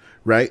Bannon,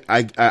 right?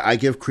 I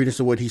give credence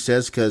to what he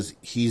says because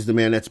he's the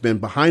man that's been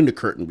behind the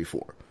curtain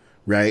before,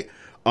 right?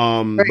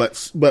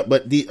 Right.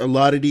 But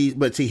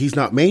he's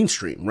not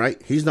mainstream,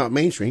 right? He's not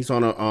mainstream. He's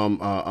on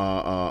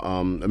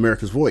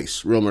America's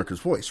Voice, Real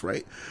America's Voice,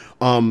 right?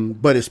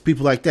 But it's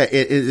people like that.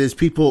 It's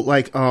people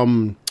like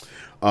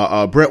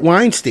Brett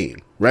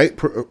Weinstein, right?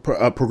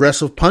 A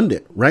progressive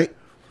pundit, right?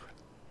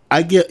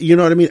 I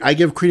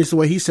give credence to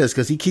what he says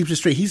because he keeps it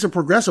straight. He's a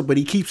progressive, but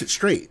he keeps it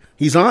straight.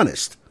 He's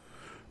honest.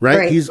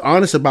 Right? He's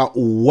honest about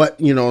what,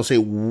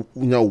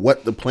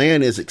 what the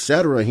plan is,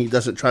 etc. And he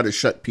doesn't try to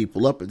shut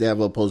people up if they have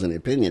an opposing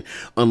opinion.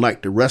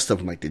 Unlike the rest of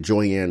them, like the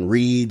Joyanne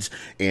Reeds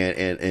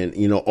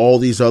and all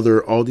these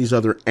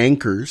other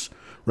anchors,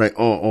 right,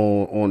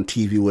 on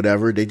TV,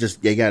 whatever. They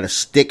got to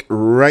stick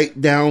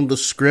right down the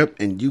script,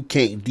 and you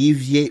can't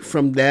deviate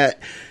from that.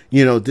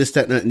 This,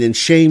 that, and then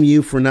shame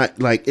you for not,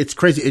 like, it's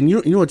crazy. And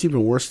you know what's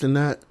even worse than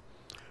that?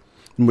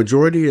 The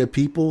majority of the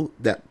people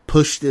that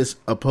push this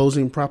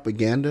opposing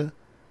propaganda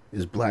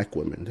is black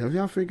women. Have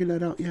y'all figured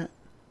that out yet?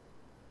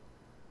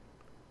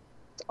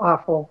 It's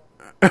awful.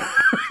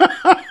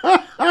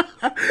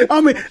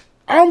 I mean,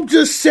 I'm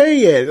just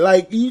saying,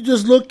 like, you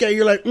just look at it,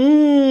 you're like,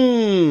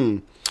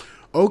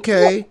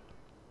 okay. Well,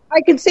 I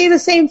could say the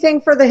same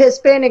thing for the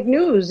Hispanic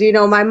news.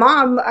 My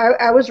mom,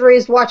 I was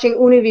raised watching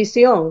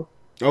Univision.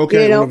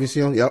 Okay,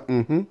 Univision, yep.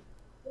 Mm-hmm.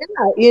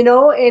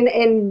 Yeah,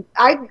 and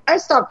I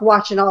stopped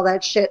watching all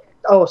that shit.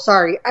 Oh,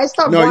 sorry. I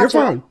stopped watching. No, you're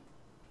fine.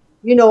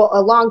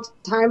 A long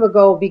time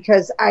ago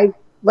because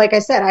like I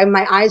said,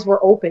 my eyes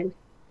were open,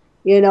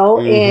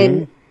 mm-hmm.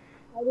 And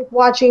I was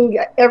watching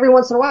every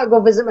once in a while. I'd go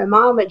visit my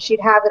mom and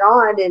she'd have it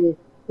on and,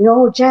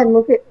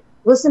 Jen,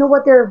 listen to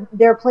what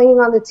they're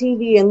playing on the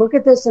TV and look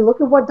at this and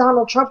look at what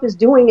Donald Trump is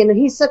doing. And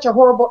he's such a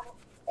horrible,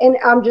 and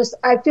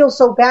I feel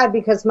so bad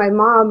because my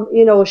mom,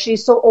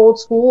 she's so old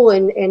school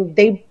and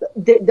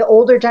the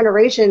older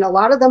generation, a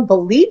lot of them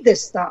believe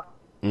this stuff,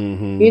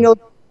 mm-hmm.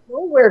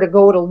 Nowhere to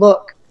go to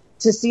look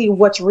to see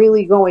what's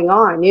really going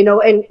on,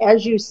 and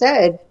as you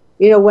said,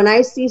 when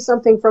I see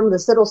something from the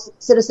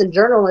citizen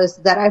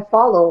journalist that I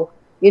follow,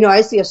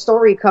 I see a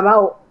story come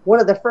out,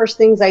 one of the first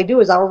things I do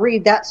is I'll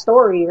read that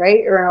story,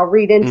 right? Or I'll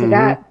read into mm-hmm.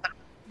 that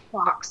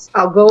box.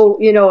 I'll go,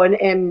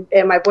 and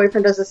my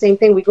boyfriend does the same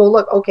thing. We go,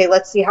 look, okay,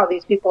 let's see how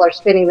these people are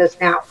spinning this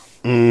now.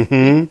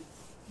 Mm-hmm.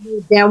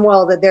 Damn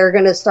well that they're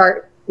going to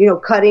start,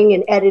 cutting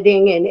and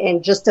editing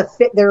and just to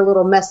fit their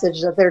little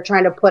message that they're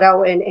trying to put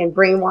out and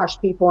brainwash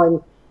people. And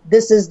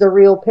this is the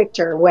real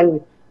picture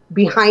when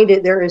behind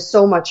it there is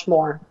so much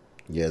more.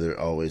 Yeah, there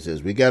always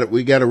is. We got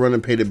to run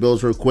and pay the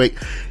bills real quick.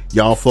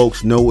 Y'all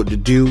folks know what to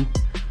do.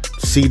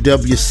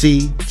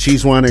 CWC,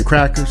 cheese, wine, and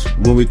crackers.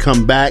 When we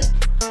come back,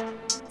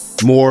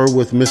 more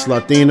with Miss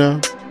Latina.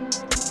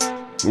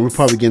 We'll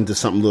probably get into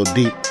something a little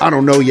deep. I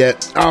don't know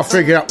yet. I'll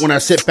figure it out when I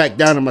sit back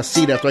down in my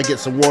seat after I get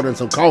some water and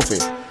some coffee.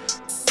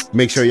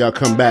 Make sure y'all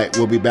come back.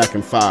 We'll be back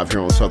in 5 here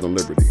on Southern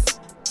Liberty.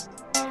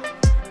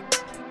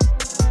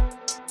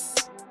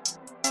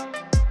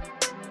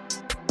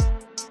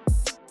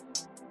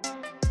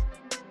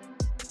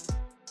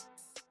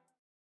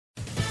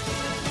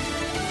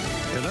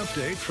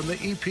 From the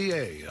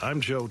EPA,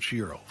 I'm Joe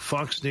Chiro,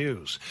 Fox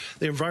News.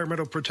 The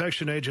Environmental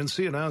Protection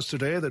Agency announced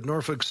today that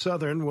Norfolk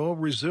Southern will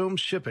resume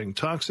shipping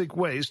toxic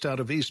waste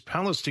out of East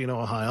Palestine,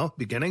 Ohio,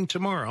 beginning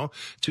tomorrow,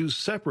 to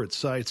separate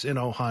sites in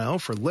Ohio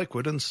for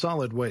liquid and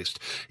solid waste.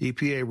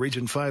 EPA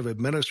Region 5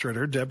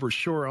 Administrator Deborah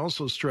Shore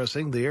also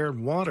stressing the air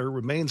and water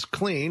remains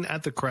clean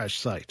at the crash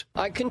site.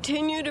 I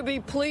continue to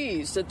be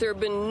pleased that there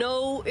have been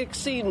no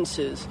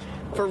exceedances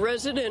for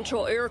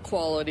residential air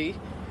quality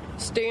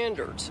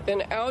standards,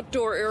 and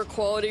outdoor air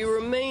quality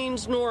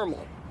remains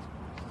normal.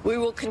 We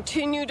will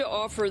continue to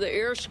offer the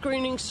air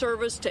screening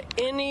service to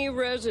any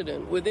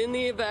resident within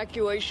the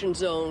evacuation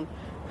zone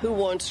who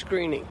wants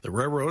screening. The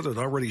railroad had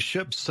already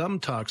shipped some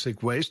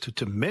toxic waste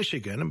to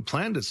Michigan and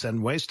planned to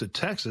send waste to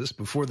Texas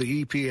before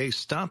the EPA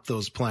stopped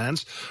those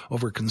plans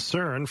over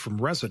concern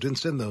from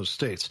residents in those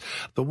states.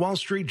 The Wall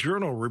Street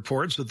Journal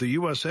reports that the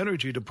U.S.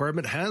 Energy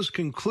Department has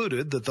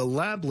concluded that the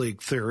lab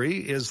leak theory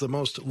is the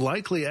most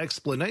likely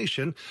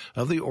explanation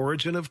of the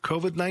origin of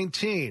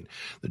COVID-19.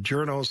 The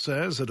Journal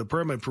says the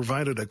department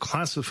provided a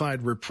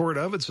classified report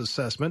of its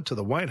assessment to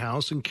the White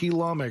House and key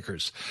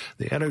lawmakers.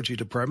 The Energy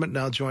Department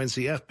now joins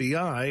the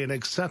FBI in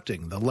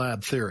accepting the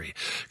lab theory.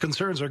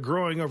 Concerns are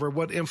growing over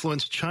what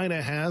influence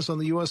China has on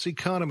the U.S.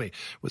 economy.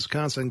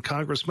 Wisconsin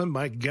Congressman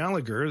Mike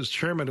Gallagher is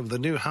chairman of the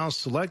new House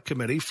Select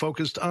Committee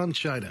focused on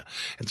China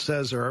and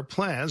says there are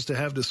plans to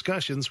have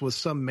discussions with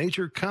some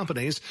major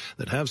companies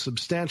that have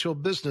substantial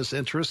business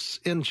interests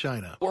in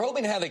China. We're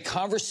hoping to have a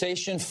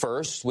conversation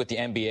first with the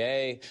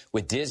NBA,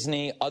 with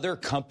Disney, other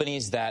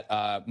companies that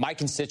my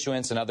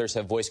constituents and others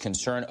have voiced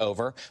concern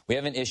over. We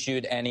haven't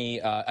issued any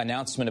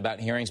announcement about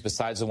hearings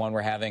besides the one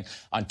we're having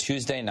on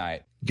Tuesday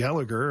night.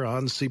 Gallagher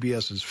on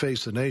CBS's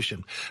Face the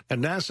Nation.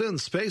 And NASA and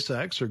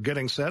SpaceX are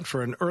getting set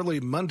for an early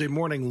Monday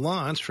morning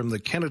launch from the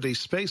Kennedy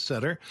Space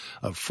Center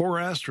of 4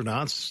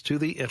 astronauts to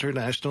the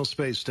International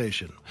Space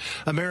Station.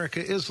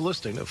 America is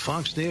listening to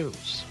Fox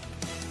News.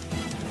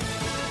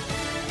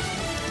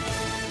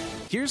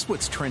 Here's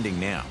what's trending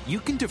now. You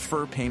can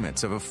defer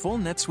payments of a full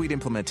NetSuite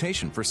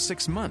implementation for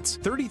 6 months.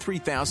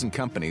 33,000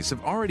 companies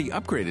have already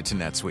upgraded to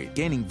NetSuite,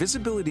 gaining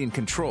visibility and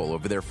control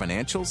over their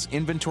financials,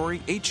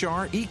 inventory,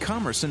 HR,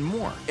 e-commerce, and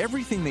more.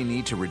 Everything they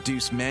need to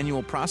reduce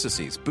manual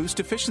processes, boost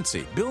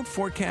efficiency, build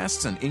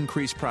forecasts, and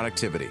increase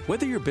productivity.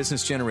 Whether your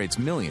business generates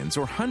millions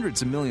or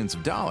hundreds of millions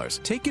of dollars,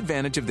 take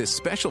advantage of this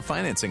special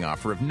financing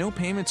offer of no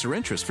payments or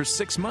interest for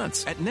 6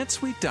 months at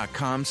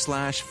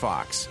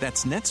netsuite.com/Fox.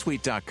 That's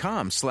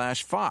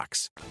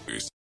netsuite.com/Fox.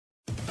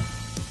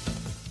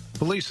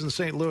 Police in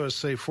St. Louis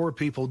say 4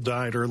 people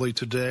died early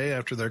today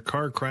after their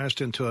car crashed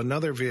into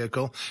another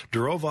vehicle,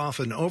 drove off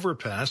an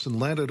overpass, and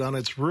landed on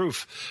its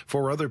roof.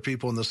 4 other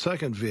people in the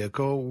second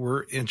vehicle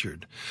were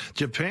injured.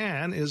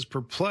 Japan is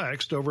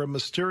perplexed over a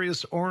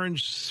mysterious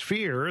orange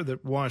sphere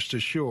that washed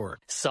ashore.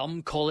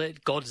 Some call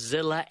it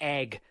Godzilla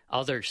egg.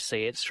 Others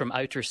say it's from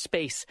outer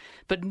space,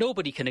 but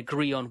nobody can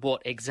agree on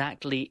what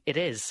exactly it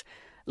is.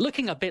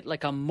 Looking a bit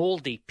like a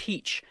mouldy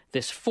peach,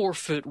 this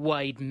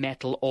 4-foot-wide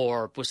metal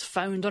orb was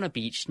found on a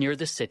beach near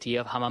the city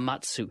of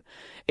Hamamatsu.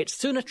 It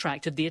soon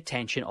attracted the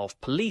attention of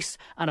police,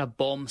 and a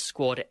bomb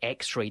squad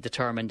X-ray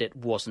determined it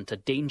wasn't a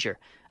danger.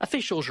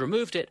 Officials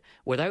removed it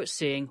without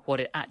saying what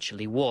it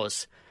actually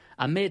was.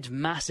 Amid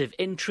massive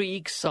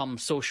intrigue, some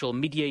social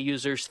media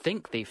users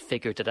think they've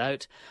figured it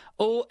out.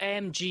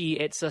 OMG,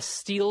 it's a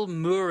steel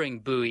mooring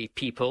buoy,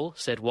 people,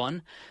 said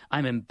one.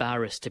 I'm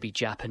embarrassed to be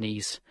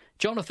Japanese.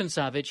 Jonathan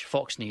Savage,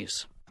 Fox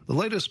News. The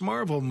latest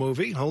Marvel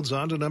movie holds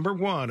on to number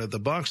 1 at the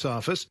box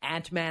office.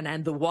 Ant-Man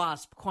and the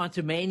Wasp: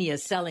 Quantumania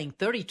selling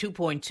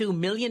 $32.2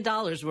 million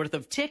worth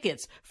of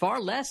tickets, far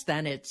less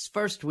than its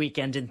first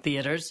weekend in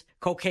theaters.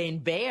 Cocaine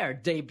Bear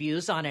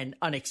debuts on an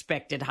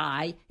unexpected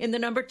high in the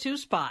number 2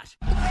 spot.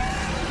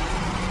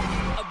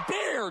 A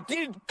bear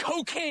did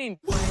cocaine.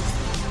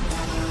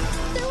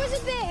 There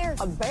was a bear.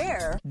 A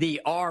bear?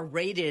 The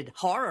R-rated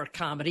horror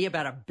comedy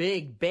about a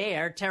big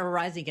bear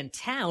terrorizing a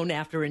town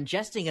after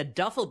ingesting a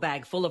duffel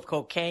bag full of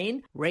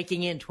cocaine,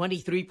 raking in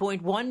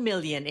 $23.1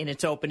 million in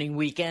its opening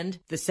weekend.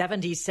 The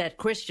 70s set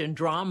Christian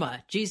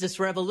drama Jesus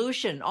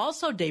Revolution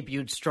also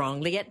debuted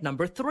strongly at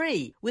number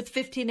 3 with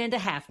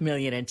 $15.5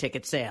 million in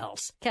ticket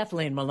sales.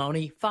 Kathleen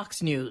Maloney,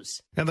 Fox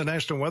News. And the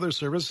National Weather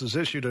Service has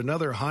issued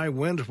another high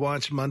wind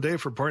watch Monday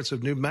for parts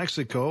of New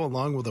Mexico,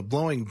 along with a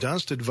blowing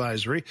dust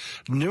advisory.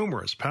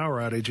 Numerous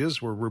power outages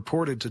were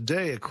reported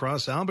today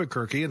across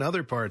Albuquerque and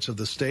other parts of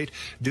the state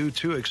due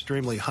to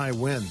extremely high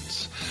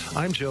winds.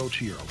 I'm Joe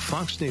Chiro,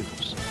 Fox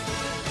News.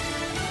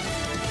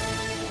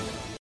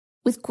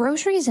 With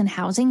groceries and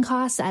housing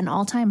costs at an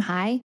all-time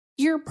high,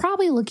 you're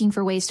probably looking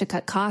for ways to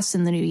cut costs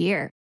in the new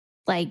year.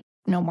 Like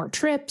no more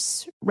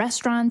trips,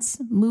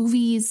 restaurants,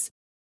 movies,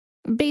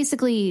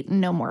 basically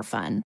no more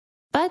fun.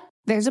 But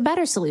there's a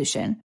better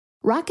solution.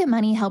 Rocket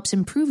Money helps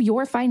improve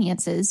your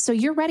finances so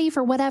you're ready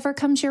for whatever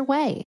comes your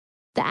way.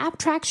 The app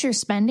tracks your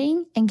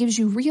spending and gives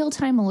you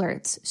real-time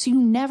alerts so you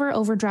never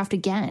overdraft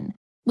again.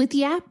 With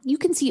the app, you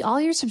can see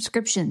all your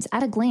subscriptions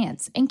at a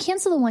glance and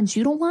cancel the ones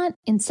you don't want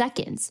in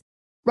seconds.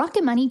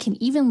 Rocket Money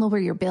can even lower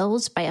your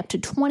bills by up to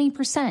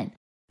 20%.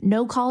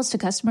 No calls to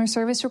customer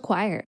service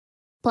required.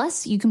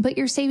 Plus, you can put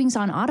your savings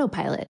on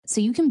autopilot so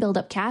you can build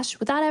up cash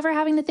without ever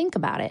having to think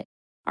about it.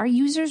 Our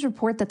users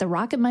report that the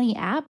Rocket Money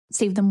app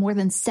saved them more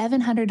than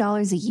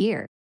 $700 a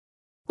year.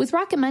 With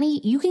Rocket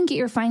Money, you can get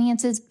your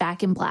finances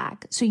back in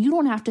black so you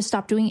don't have to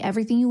stop doing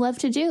everything you love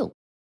to do.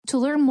 To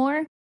learn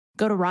more,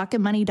 go to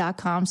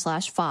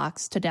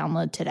rocketmoney.com/Fox to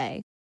download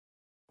today.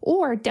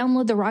 Or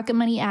download the Rocket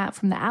Money app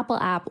from the Apple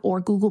app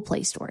or Google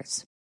Play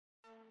stores.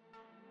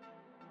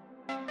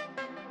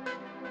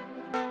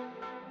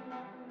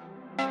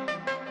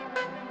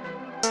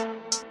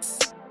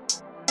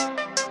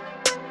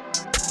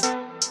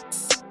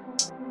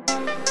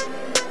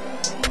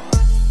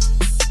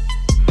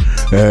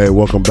 Hey,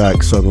 welcome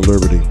back, Southern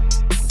Liberty.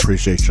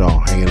 Appreciate y'all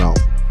hanging out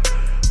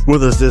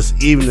with us this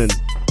evening.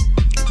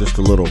 Just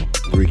a little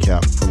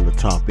recap from the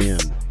top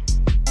end.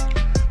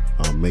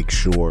 Make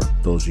sure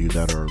those of you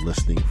that are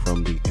listening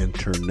from the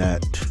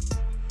internet,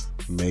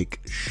 make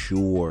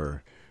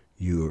sure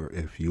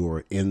if you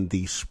are in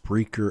the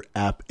Spreaker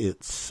app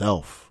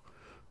itself,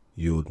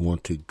 you would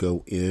want to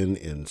go in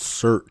and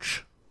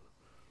search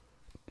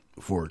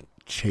for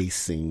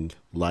Chasing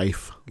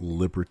Life,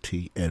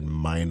 Liberty, and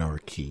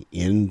Minarchy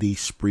in the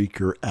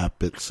Spreaker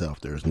app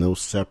itself. There's no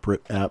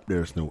separate app.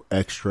 There's no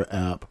extra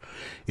app.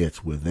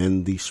 It's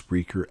within the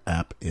Spreaker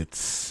app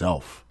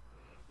itself.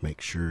 Make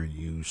sure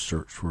you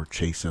search for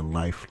Chasing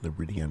Life,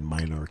 Liberty, and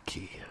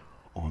Minarchy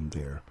on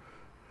there.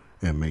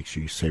 And make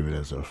sure you save it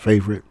as a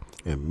favorite.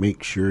 And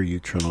make sure you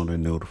turn on the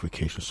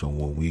notifications so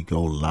when we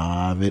go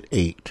live at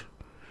 8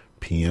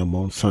 p.m.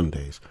 on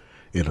Sundays,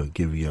 it'll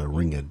give you a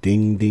ring a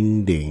ding,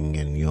 ding, ding,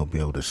 and you'll be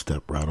able to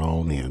step right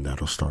on in.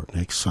 That'll start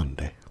next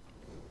Sunday.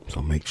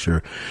 So make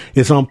sure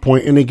it's on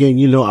point. And again,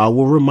 I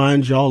will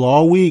remind y'all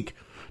all week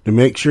to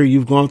make sure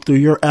you've gone through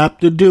your app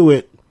to do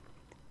it.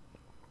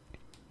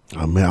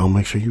 I'll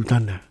make sure you've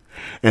done that.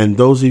 And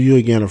those of you,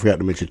 again, I forgot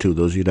to mention too,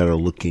 those of you that are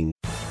looking.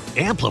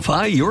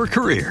 Amplify your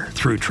career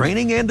through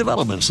training and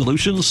development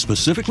solutions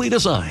specifically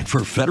designed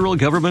for federal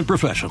government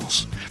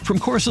professionals. From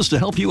courses to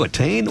help you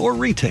attain or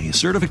retain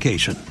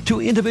certification,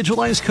 to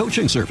individualized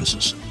coaching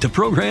services, to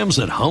programs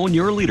that hone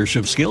your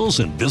leadership skills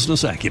and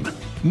business acumen,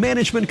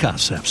 Management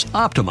Concepts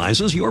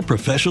optimizes your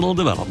professional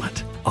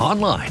development.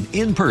 Online,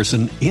 in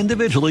person,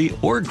 individually,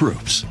 or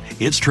groups,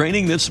 it's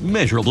training that's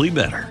measurably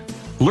better.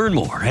 Learn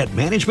more at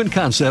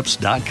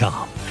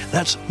managementconcepts.com.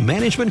 That's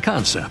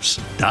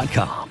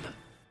managementconcepts.com.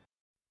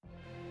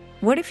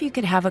 What if you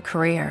could have a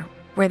career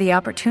where the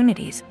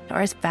opportunities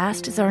are as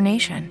vast as our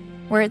nation,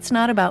 where it's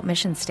not about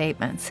mission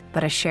statements,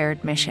 but a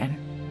shared mission?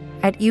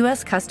 At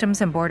U.S.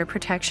 Customs and Border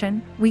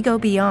Protection, we go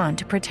beyond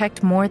to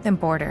protect more than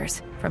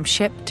borders. From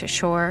ship to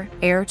shore,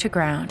 air to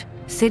ground,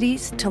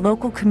 cities to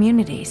local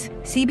communities,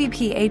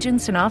 CBP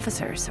agents and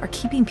officers are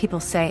keeping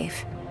people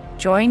safe.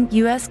 Join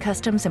U.S.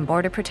 Customs and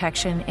Border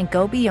Protection and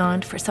go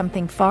beyond for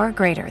something far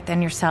greater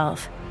than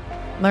yourself.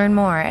 Learn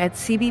more at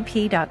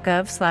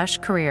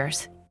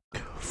cbp.gov/careers.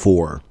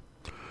 4.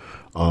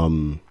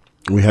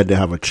 We had to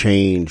have a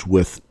change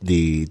with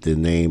the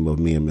name of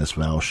Me and Miss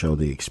Val show,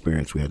 The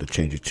Experience. We had to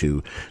change it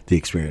to The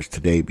Experience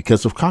Today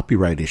because of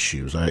copyright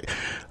issues.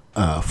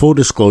 Full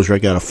disclosure, I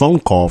got a phone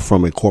call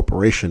from a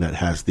corporation that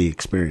has The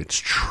Experience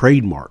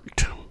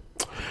trademarked.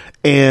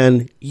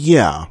 And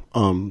I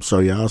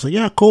was like,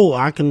 yeah, cool,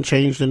 I can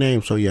change the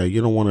name. So yeah, you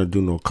don't want to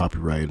do no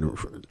copyright or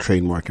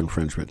trademark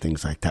infringement,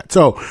 things like that.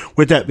 So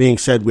with that being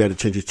said, we had to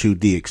change it to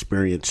The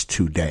Experience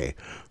Today.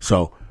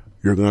 So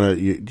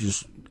you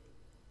just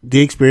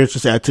The Experience,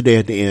 just add today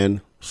at the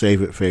end,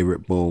 save it,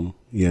 favorite, boom,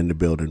 you're in the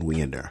building,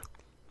 we in there.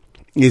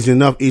 Easy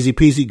enough, easy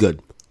peasy,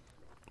 good.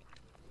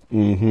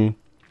 With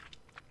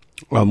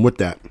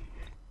that,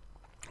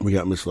 we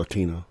got Miss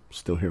Latina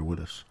still here with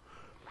us.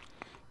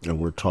 And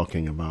we're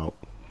talking about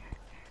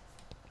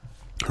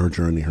her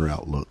journey, her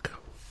outlook.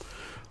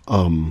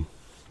 And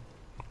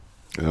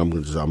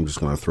I'm just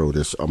gonna throw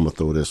this. I'm gonna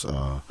throw this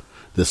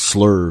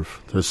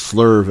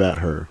slurve at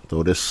her.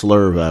 Throw this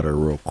slurve at her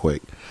real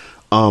quick.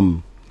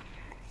 Do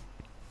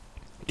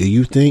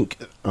you think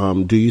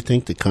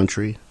the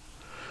country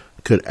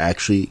could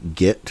actually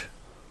get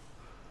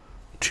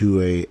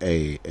to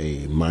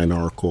a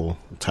monarchical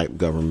type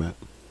government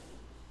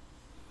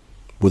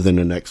within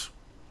the next,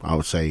 I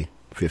would say,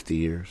 50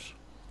 years?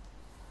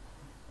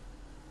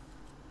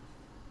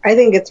 I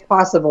think it's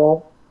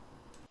possible,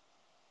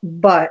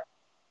 but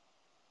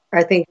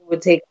I think it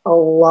would take a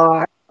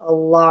lot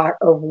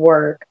of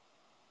work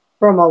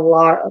from a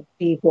lot of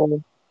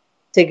people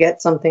to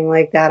get something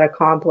like that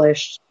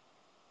accomplished.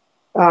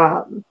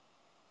 And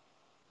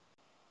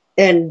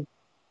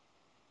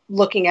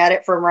looking at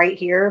it from right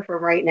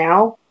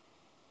now,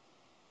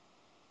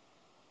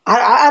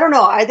 I don't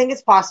know. I think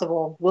it's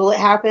possible. Will it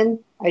happen?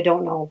 I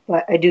don't know,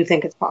 but I do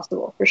think it's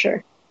possible for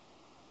sure.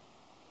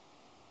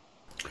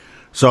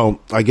 So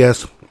I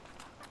guess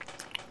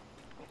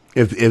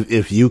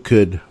if you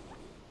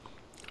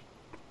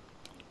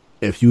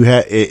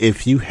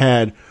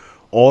had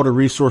all the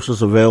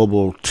resources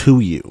available to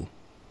you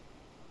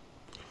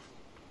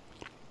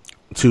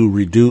to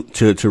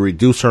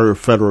reduce our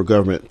federal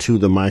government to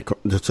the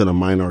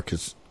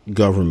monarchist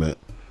government,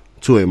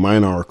 to a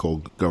monarchical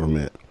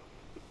government,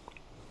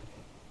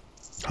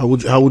 how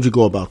would you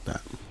go about that?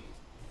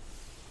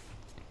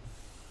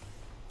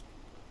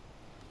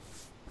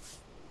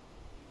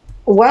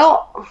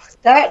 Well,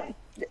 I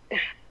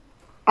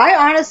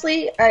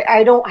honestly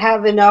don't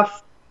have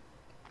enough.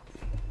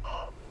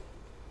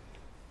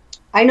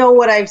 I know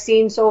what I've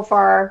seen so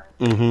far.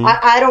 Mm-hmm.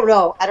 I don't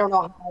know. I don't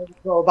know how I would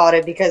go about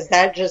it, because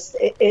that just,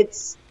 it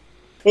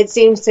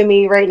seems to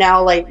me right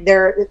now like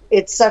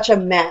it's such a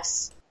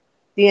mess.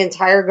 The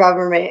entire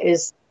government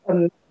is,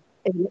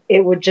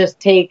 it would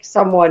just take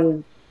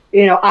someone,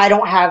 I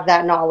don't have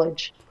that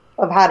knowledge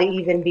of how to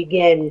even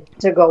begin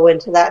to go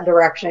into that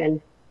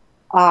direction.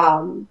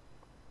 But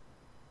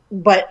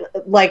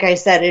like I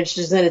said, it's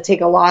just going to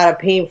take a lot of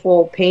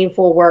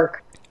painful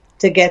work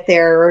to get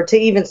there or to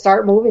even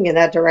start moving in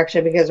that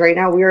direction, because right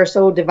now we are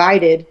so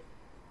divided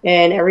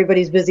and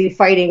everybody's busy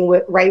fighting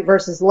with right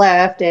versus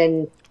left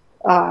and,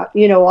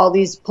 all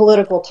these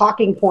political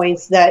talking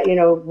points that,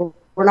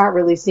 we're not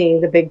really seeing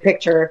the big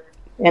picture.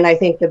 And I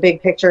think the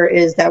big picture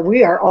is that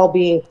we are all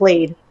being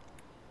played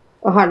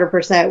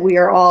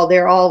 100%.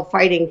 They're all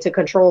fighting to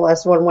control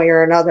us one way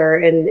or another.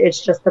 And it's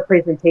just the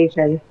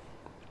presentation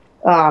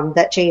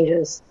that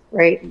changes,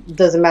 right? It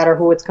doesn't matter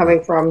who it's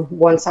coming from.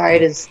 One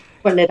side is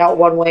putting it out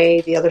one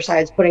way, the other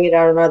side's putting it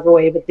out another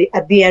way, but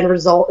at the end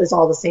result is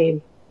all the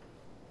same.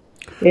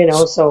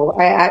 So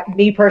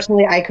me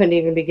personally, I couldn't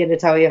even begin to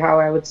tell you how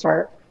I would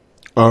start.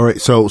 All right.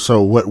 So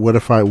what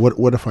if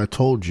I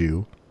told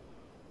you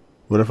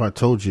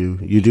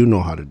you do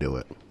know how to do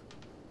it?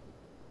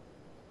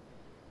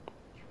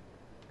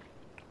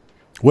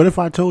 What if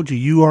I told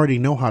you already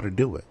know how to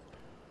do it?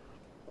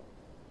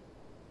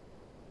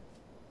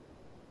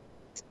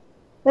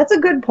 That's a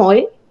good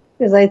point,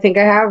 because I think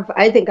I have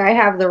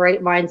the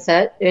right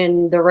mindset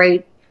and the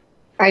right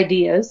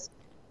ideas.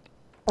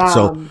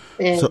 So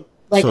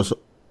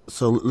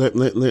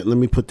let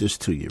me put this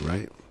to you,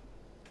 right?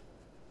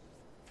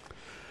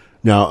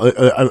 Now,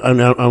 I'm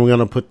going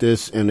to put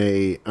this in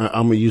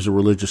I'm going to use a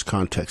religious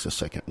context a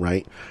second,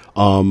 right?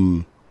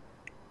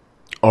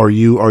 Are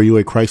you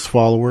a Christ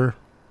follower?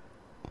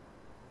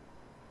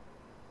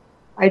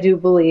 I do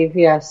believe,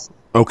 yes.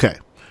 Okay.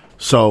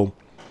 So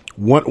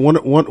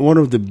one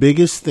of the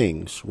biggest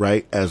things,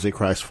 right, as a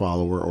Christ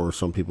follower, or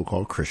some people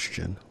call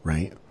Christian,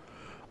 right,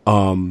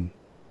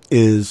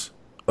 is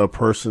a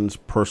person's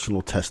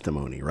personal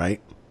testimony,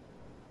 right?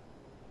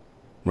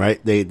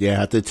 Right? They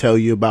have to tell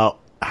you about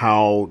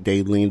how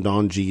they leaned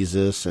on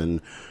Jesus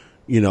and,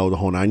 the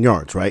whole 9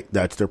 yards, right?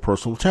 That's their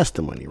personal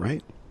testimony,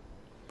 right?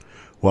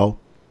 Well,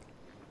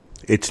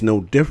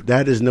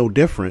 that is no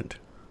different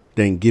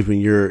than giving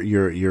your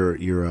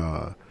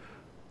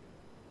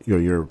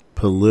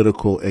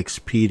political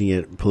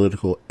expedient,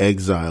 political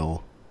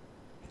exile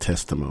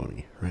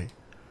testimony, right?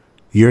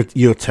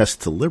 Your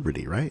test to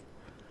liberty, right?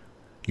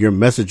 Your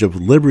message of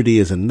liberty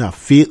is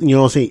enough. Giving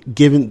your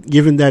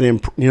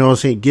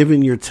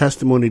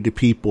testimony to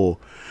people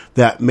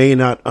that may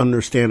not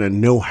understand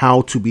and know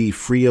how to be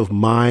free of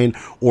mind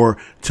or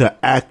to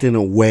act in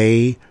a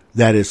way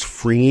that is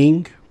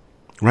freeing,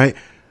 right,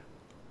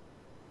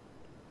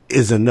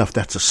 is enough.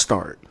 That's a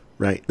start,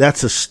 right?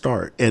 That's a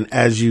start. And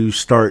as you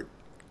start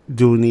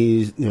doing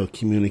these,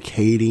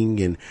 communicating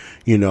and,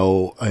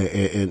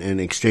 and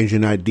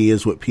exchanging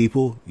ideas with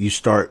people, you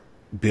start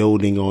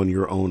building on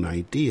your own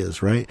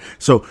ideas, right?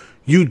 So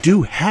you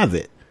do have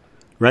it,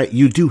 right?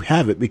 You do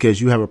have it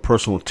because you have a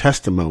personal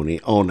testimony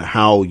on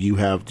how you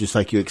have, just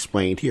like you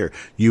explained here,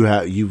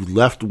 you've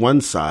left one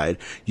side,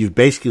 you've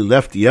basically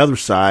left the other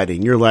side,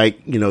 and you're like,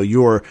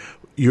 you're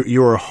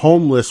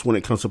homeless when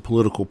it comes to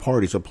political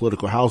parties or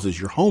political houses.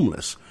 You're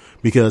homeless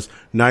because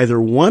neither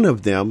one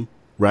of them,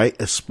 right,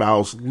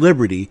 espouse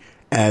liberty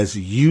as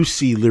you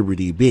see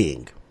liberty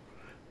being,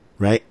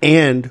 right?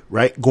 And,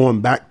 right,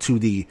 going back to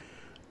the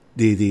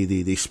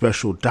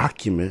special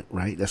document,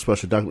 right? That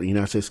special document, the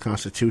United States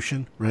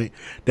Constitution, right?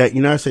 That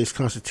United States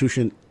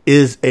Constitution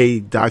is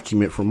a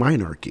document for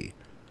monarchy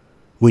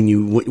when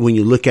you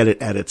look at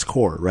it at its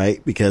core,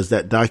 right? Because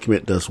that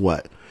document does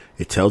what?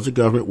 It tells the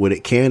government what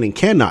it can and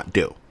cannot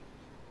do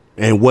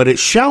and what it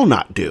shall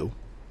not do,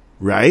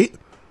 right?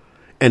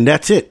 And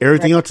that's it.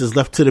 Everything else is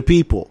left to the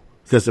people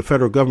because the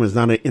federal government is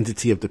not an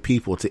entity of the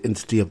people. It's an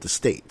entity of the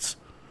states.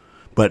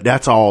 But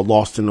that's all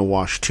lost in the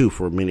wash too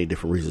for many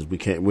different reasons. We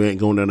ain't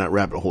going down that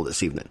rabbit hole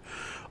this evening.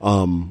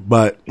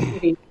 So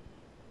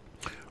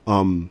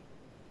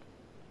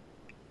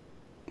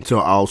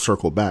I'll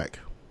circle back.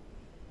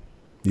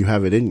 You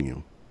have it in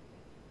you.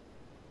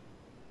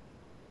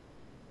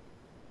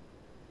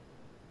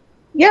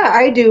 Yeah,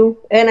 I do.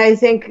 And I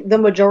think the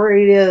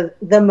majority of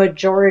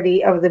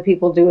the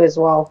people do as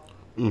well.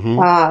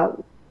 Mm-hmm.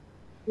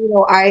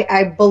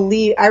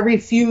 I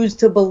refuse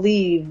to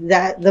believe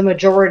that the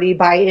majority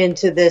buy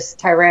into this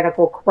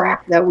tyrannical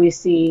crap that we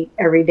see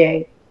every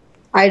day.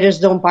 I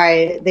just don't buy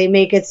it. They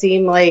make it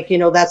seem like,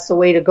 that's the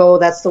way to go.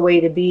 That's the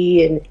way to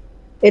be. And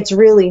it's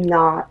really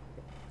not.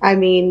 I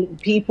mean,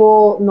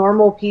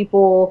 normal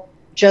people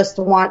just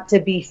want to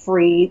be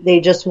free.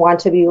 They just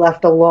want to be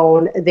left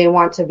alone. They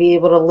want to be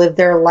able to live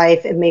their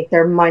life and make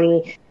their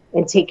money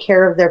and take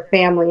care of their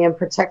family and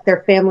protect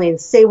their family and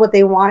say what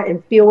they want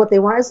and feel what they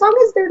want, as long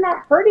as they're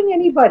not hurting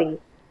anybody.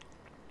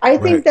 I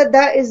think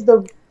that is the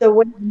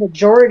way the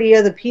majority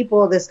of the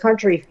people of this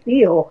country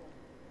feel,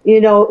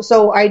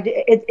 so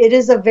it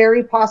is a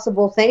very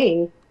possible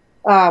thing,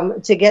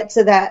 to get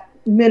to that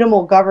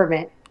minimal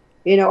government.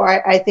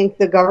 I think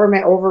the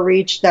government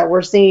overreach that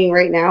we're seeing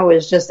right now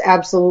is just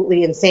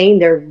absolutely insane.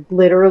 They're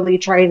literally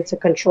trying to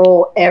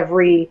control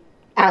every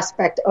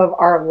aspect of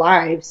our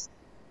lives.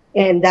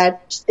 And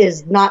that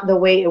is not the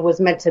way it was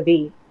meant to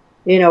be,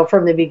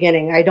 from the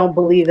beginning. I don't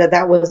believe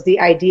that was the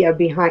idea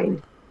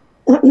behind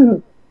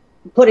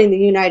putting the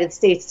United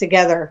States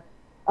together,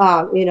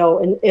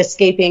 and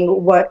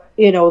escaping what,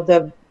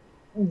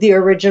 the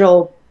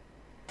original,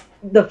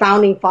 the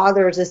founding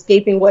fathers,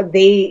 escaping what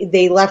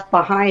they left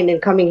behind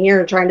and coming here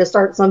and trying to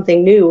start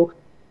something new.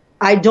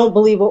 I don't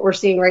believe what we're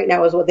seeing right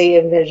now is what they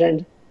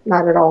envisioned.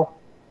 Not at all.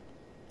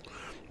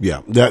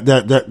 Yeah,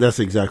 that's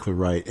exactly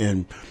right.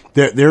 And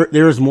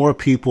there's more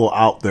people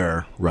out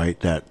there, right,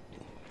 that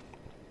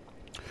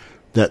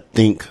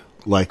think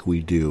like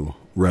we do,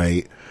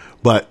 right?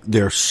 But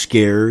they're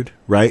scared,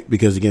 right?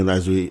 Because again,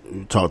 as we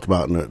talked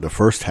about in the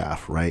first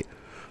half, right,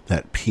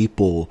 that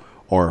people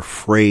are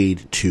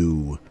afraid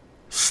to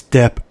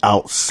step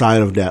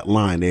outside of that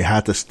line. They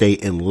have to stay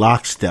in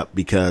lockstep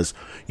because,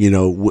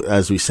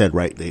 as we said,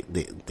 right,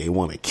 they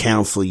want to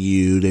cancel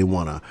you. They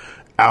want to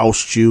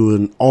oust you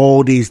and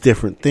all these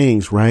different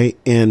things, right?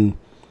 And,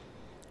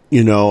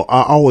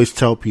 I always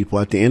tell people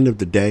at the end of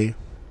the day,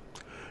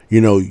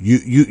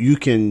 you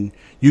can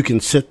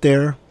sit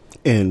there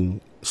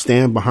and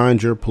stand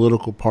behind your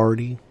political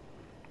party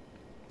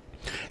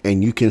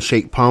and you can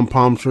shake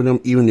pom-poms for them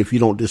even if you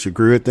don't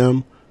disagree with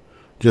them.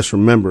 Just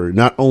remember,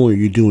 not only are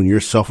you doing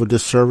yourself a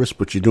disservice,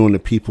 but you're doing the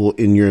people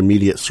in your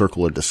immediate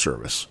circle a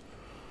disservice.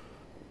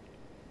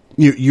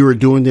 You are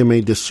doing them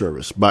a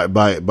disservice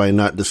by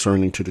not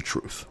discerning to the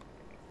truth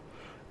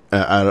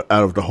out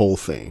of the whole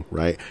thing,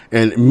 right?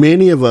 And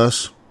many of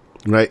us,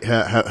 right,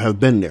 have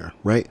been there,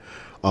 right?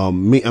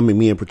 Me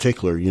in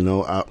particular,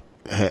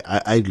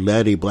 I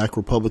led a Black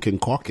Republican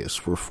caucus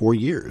for 4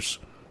 years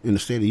in the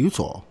state of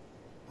Utah,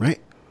 right?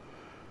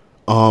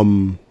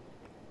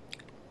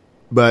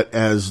 But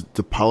as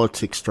the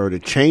politics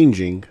started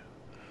changing,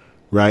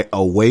 right,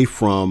 away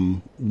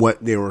from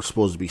what they were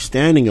supposed to be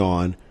standing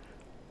on,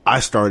 I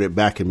started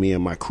backing me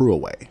and my crew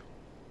away.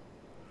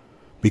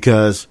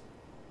 Because,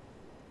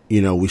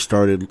 we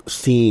started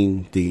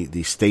seeing the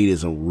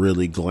statism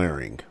really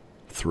glaring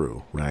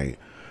through, right?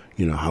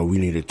 How we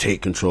need to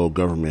take control of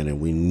government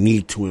and we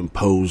need to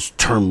impose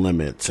term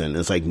limits. And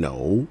it's like,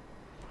 no,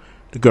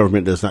 the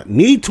government does not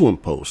need to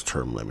impose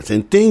term limits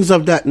and things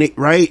of that,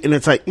 right? And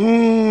it's like,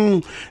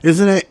 isn't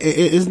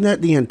that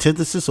the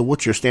antithesis of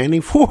what you're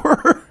standing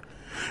for?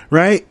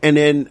 Right? And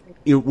then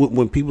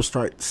when people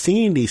start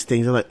seeing these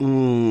things, they're like,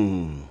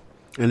 and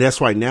that's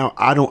why now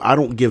I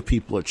don't give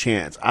people a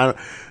chance.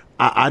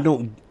 I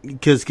don't,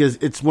 because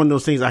it's one of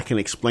those things I can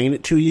explain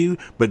it to you,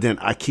 but then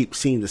I keep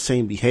seeing the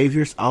same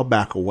behaviors. I'll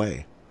back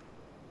away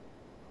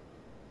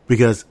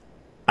because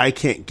I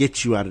can't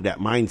get you out of that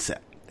mindset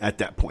at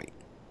that point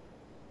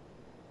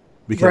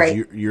because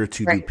right. you're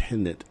too right.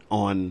 dependent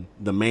on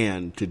the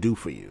man to do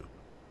for you.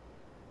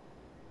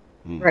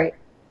 Right.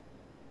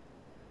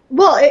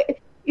 Well,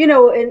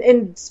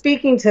 and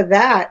speaking to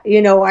that,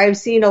 I've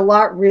seen a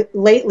lot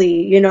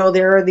lately,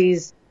 there are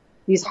these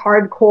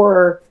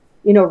hardcore,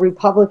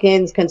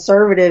 Republicans,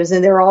 conservatives,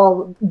 and they're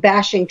all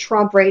bashing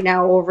Trump right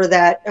now over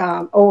that,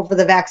 over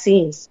the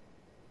vaccines.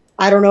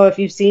 I don't know if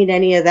you've seen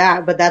any of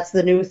that, but that's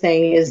the new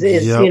thing is,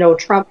 yep.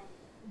 Trump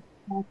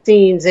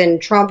vaccines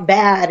and Trump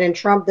bad and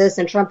Trump this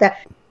and Trump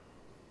that.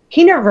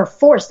 He never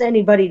forced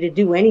anybody to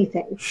do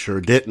anything.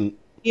 Sure didn't.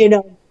 He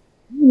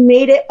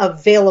made it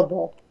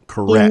available.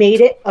 Correct. He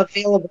made it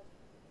available.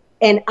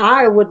 And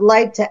I would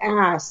like to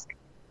ask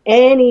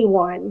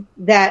anyone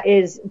that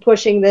is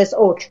pushing this,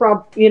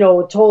 Trump,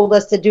 told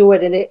us to do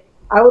it. And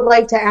I would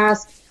like to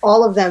ask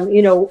all of them,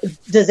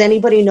 does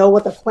anybody know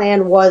what the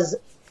plan was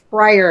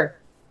prior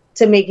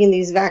to making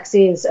these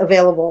vaccines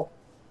available?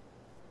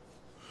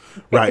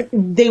 Right.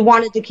 They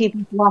wanted to keep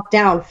it locked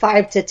down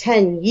 5 to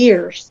 10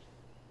 years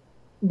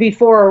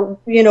before,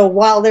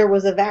 while there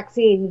was a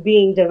vaccine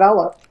being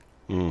developed.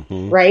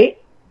 Mm-hmm. Right?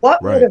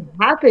 What right. would have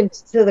happened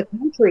to the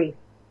country?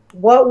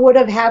 What would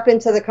have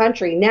happened to the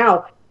country?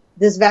 Now,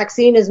 this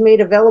vaccine is made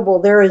available.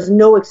 There is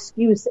no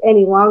excuse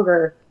any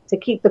longer to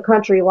keep the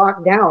country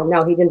locked down.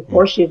 Now, he didn't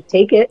force you to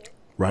take it.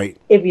 Right.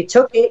 If you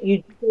took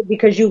it,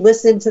 because you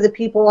listened to the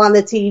people on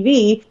the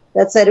TV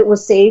that said it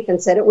was safe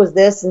and said it was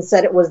this and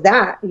said it was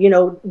that.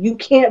 You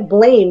can't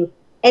blame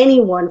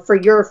anyone for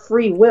your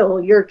free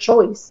will, your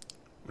choice.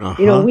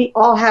 Uh-huh. We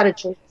all had a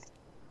choice.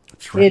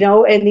 That's right.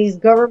 And these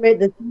government,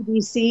 the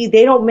CDC,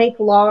 they don't make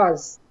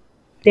laws.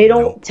 They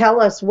don't tell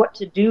us what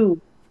to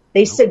do.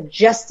 They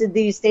suggested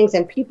these things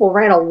and people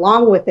ran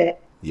along with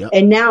it. Yep.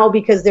 And now,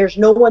 because there's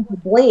no one to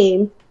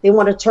blame, they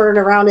want to turn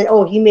around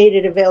and, he made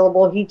it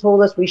available. He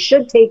told us we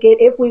should take it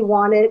if we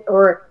want it,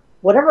 or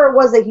whatever it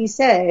was that he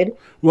said.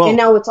 Well, and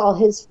now it's all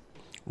his.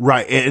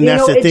 Right. And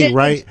that's the thing,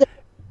 right?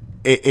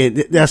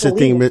 That's the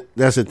thing.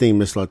 That's the thing,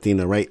 Miss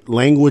Latina, right?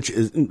 Language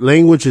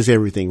is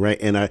everything, right?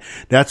 And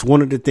that's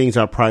one of the things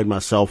I pride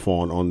myself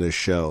on this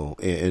show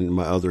and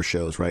my other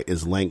shows, right?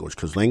 Is language,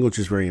 because language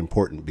is very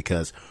important,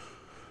 because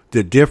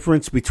the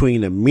difference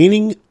between the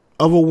meaning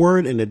of a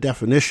word and the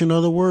definition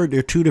of the word,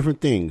 they're two different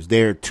things.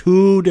 They're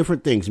two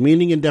different things.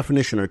 Meaning and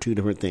definition are two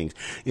different things.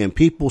 And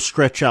people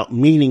stretch out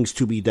meanings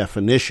to be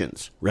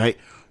definitions, right?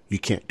 You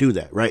can't do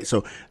that, right?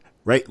 So,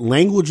 right,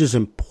 language is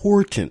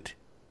important,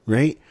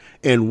 right?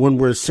 And when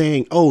we're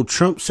saying, oh,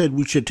 Trump said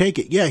we should take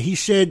it. Yeah, he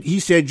said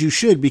you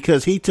should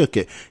because he took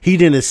it. He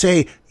didn't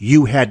say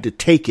you had to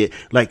take it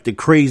like the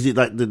crazy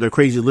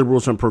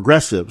liberals and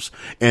progressives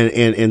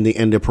and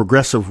the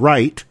progressive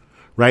right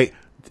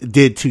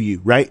did to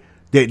you, right?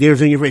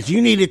 There's in your face.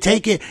 You need to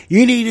take it.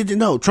 You needed to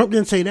know. Trump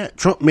didn't say that.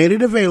 Trump made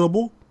it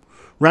available,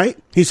 right?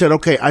 He said,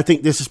 okay, I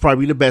think this is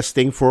probably the best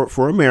thing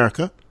for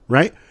America,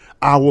 right?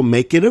 I will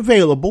make it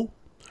available,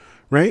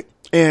 right?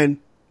 And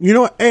you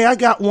know what? Hey, I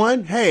got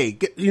one. Hey,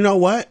 you know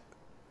what?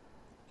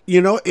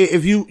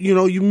 If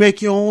you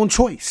make your own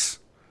choice,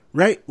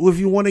 right? If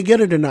you want to get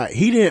it or not.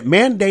 He didn't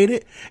mandate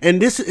it.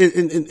 And this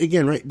is, and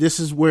again, right? This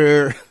is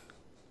where,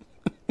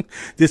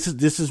 this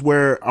is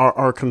where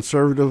our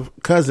conservative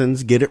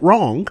cousins get it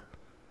wrong,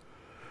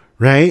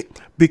 right?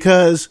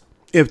 Because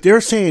if they're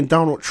saying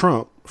Donald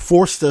Trump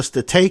forced us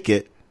to take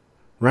it,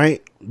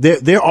 right?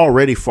 They're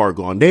already far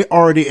gone. They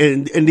already,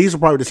 and these are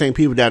probably the same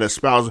people that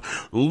espouse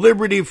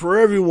liberty for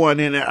everyone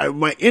and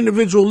my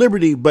individual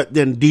liberty, but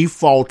then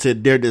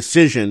defaulted their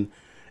decision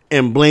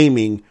and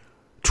blaming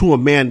to a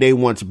man they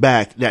once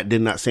backed that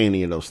did not say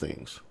any of those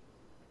things.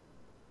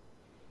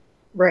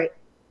 Right.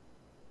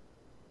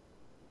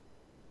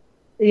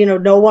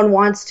 No one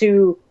wants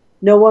to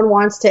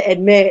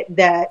admit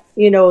that,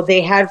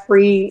 they had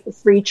free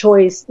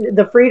choice,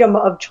 the freedom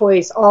of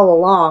choice all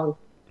along.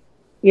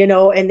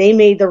 And they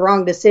made the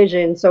wrong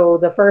decision. So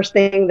the first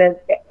thing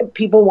that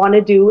people want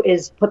to do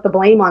is put the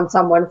blame on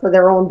someone for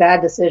their own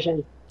bad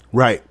decision.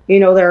 Right.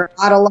 There are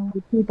not a lot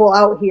of people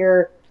out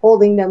here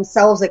holding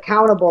themselves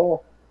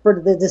accountable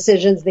for the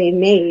decisions they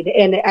made.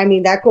 And I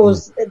mean,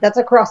 that's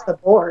across the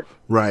board.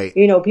 Right.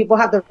 People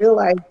have to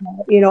realize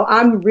that,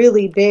 I'm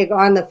really big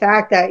on the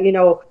fact that,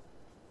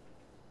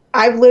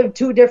 I've lived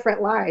two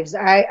different lives.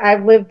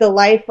 I've lived the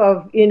life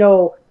of,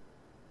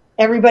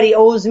 everybody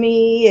owes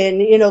me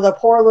and, the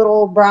poor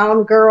little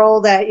brown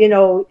girl that,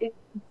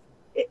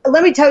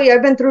 let me tell you,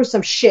 I've been through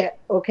some shit.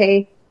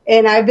 Okay.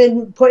 And I've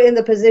been put in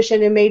the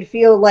position and made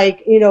feel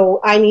like,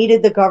 I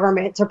needed the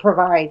government to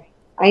provide.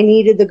 I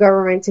needed the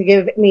government to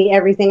give me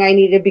everything I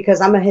needed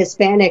because I'm a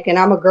Hispanic and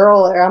I'm a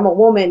girl or I'm a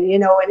woman,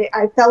 and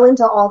I fell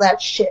into all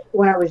that shit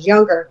when I was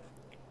younger,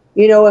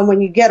 and when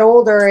you get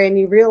older and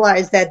you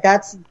realize that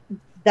that's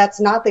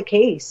not the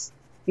case.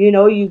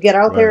 You get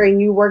out there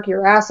and you work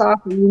your ass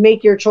off and you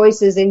make your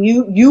choices and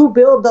you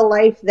build the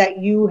life that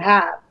you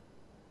have,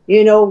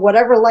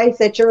 whatever life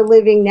that you're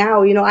living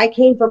now. I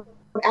came from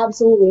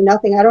absolutely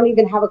nothing. I don't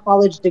even have a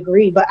college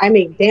degree, but I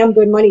make damn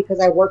good money because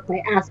I worked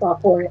my ass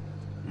off for it,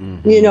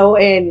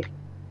 and,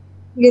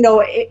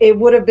 it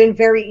would have been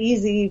very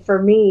easy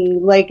for me,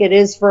 like it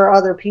is for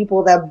other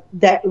people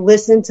that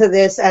listen to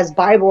this as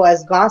Bible,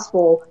 as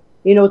gospel,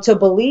 to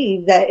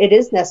believe that it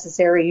is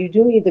necessary. You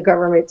do need the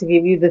government to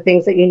give you the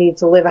things that you need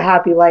to live a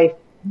happy life.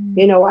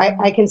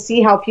 I can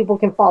see how people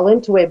can fall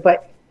into it,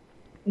 but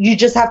you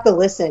just have to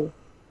listen.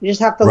 You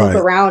just have to look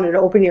around and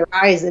open your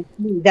eyes and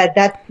see that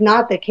that's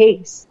not the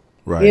case.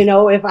 Right.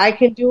 If I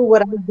can do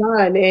what I've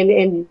done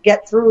and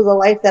get through the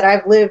life that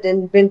I've lived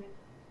and been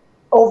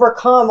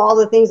overcome all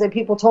the things that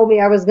people told me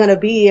I was going to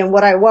be and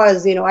what I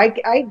was,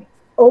 I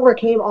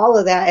overcame all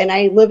of that, and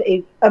I live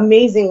a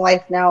amazing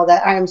life now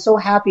that I am so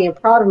happy and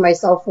proud of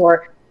myself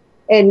for.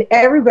 And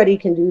everybody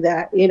can do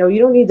that. You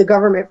don't need the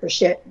government for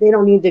shit. They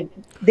don't need to.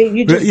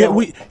 We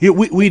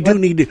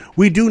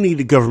do need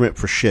the government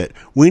for shit.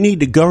 We need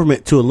the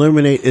government to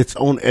eliminate its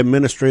own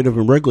administrative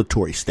and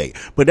regulatory state.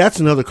 But that's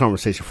another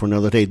conversation for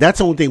another day. That's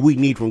the only thing we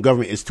need from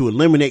government is to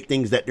eliminate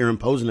things that they're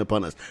imposing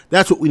upon us.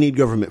 That's what we need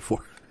government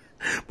for.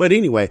 But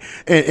anyway,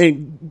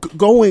 and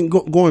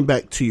going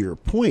back to your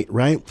point,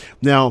 right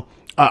now.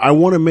 I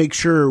want to make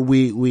sure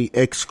we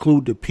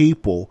exclude the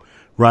people,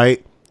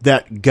 right,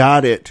 that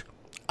got it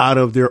out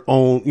of their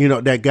own,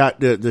 that got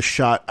the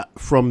shot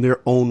from their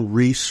own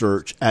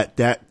research at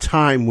that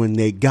time when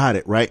they got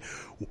it, right?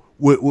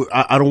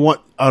 I don't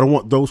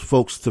want those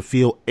folks to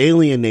feel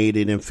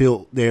alienated and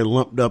feel they're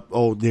lumped up.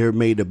 Oh, they're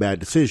made a bad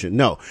decision.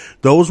 No,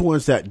 those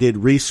ones that did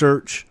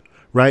research,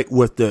 right,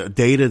 with the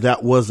data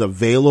that was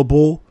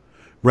available.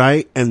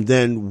 Right. And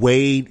then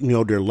weighed,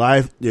 their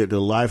life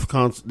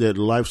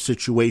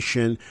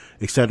situation,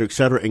 et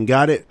cetera, and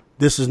got it.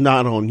 This is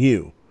not on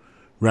you.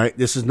 Right.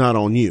 This is not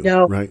on you.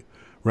 No. Right.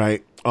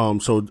 Right.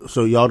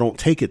 So y'all don't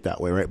take it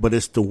that way. Right. But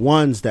it's the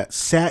ones that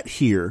sat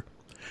here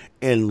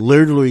and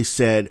literally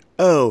said,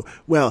 oh,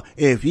 well,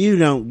 if you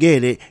don't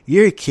get it,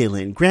 you're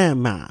killing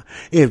grandma.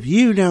 If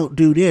you don't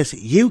do this,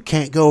 you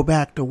can't go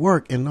back to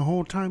work. And the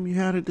whole time you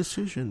had a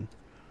decision.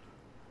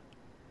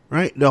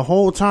 Right. The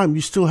whole time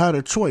you still had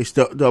a choice.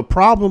 The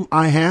problem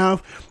I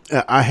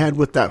had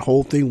with that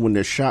whole thing when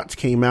the shots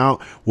came out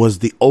was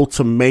the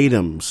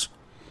ultimatums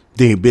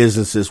the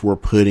businesses were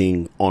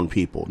putting on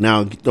people.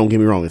 Now, don't get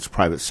me wrong. It's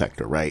private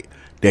sector, right?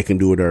 They can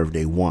do whatever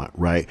they want.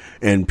 Right.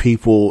 And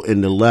people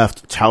in the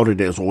left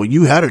touted it as, well,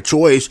 you had a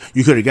choice.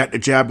 You could have got the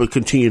jab but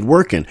continued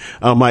working.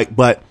 I'm like,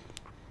 but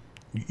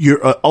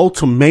your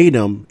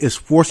ultimatum is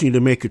forcing you to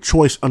make a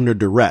choice under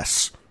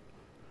duress.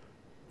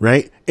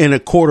 Right. In a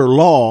court of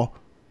law,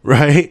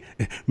 right?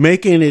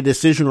 Making a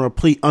decision or a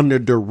plea under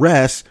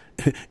duress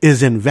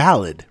is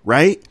invalid,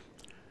 right?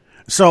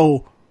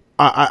 So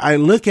I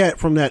look at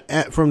from that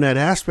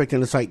aspect,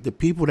 and it's like the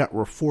people that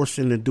were forced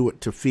to do it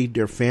to feed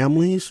their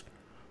families.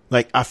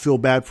 Like, I feel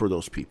bad for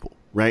those people,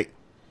 right?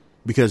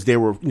 Because they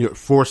were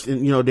forced, they're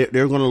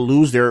going to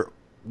lose their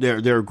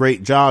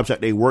great jobs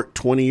that they worked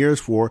 20 years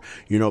for.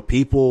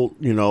 People,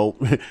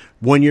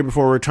 1 year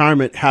before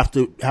retirement have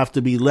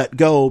to be let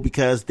go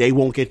because they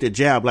won't get the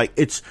job. Like,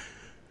 it's,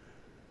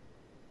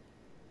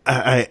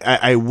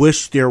 I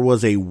wish there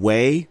was a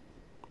way.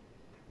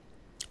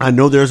 I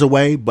know there's a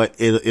way, but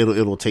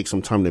it'll take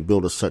some time to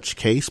build such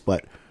case.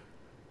 But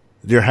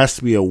there has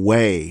to be a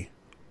way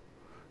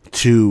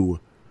to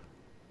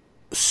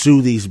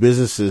sue these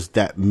businesses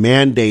that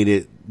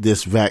mandated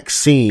this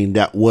vaccine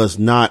that was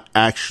not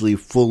actually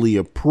fully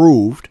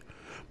approved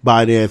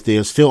by them. If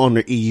they're still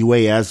under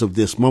EUA as of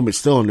this moment,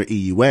 still under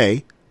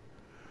EUA,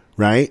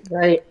 right?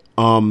 Right.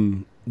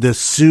 The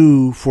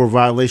sue for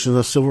violations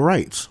of civil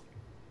rights.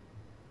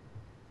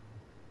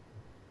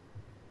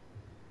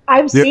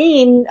 I've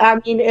seen,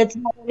 it's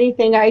not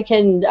anything I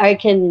can,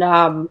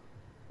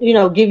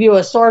 give you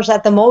a source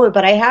at the moment,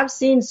 but I have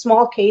seen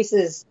small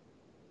cases,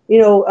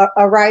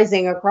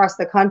 arising across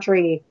the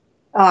country,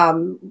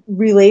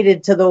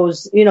 related to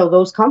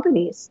those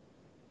companies.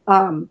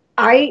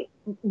 Right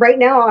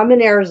now I'm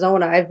in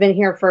Arizona. I've been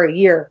here for a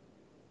year,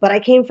 but I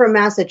came from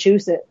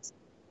Massachusetts.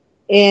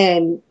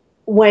 And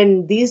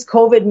when these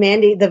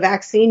COVID the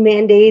vaccine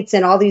mandates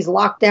and all these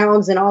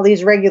lockdowns and all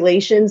these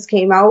regulations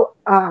came out,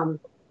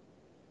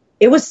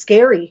 it was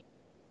scary.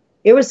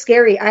 It was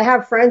scary. I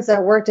have friends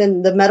that worked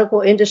in the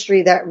medical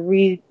industry that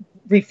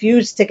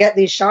refused to get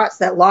these shots,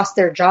 that lost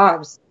their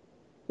jobs.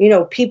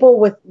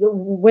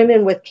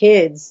 Women with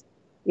kids,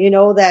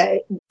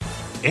 that.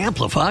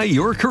 Amplify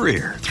your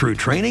career through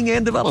training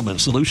and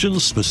development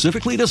solutions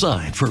specifically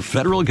designed for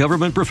federal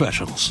government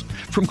professionals.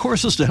 From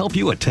courses to help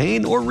you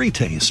attain or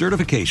retain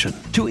certification,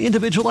 to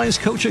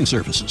individualized coaching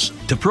services,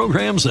 to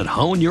programs that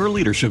hone your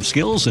leadership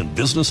skills and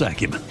business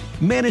acumen,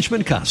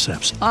 Management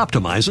Concepts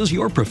optimizes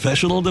your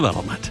professional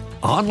development.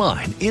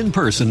 Online, in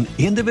person,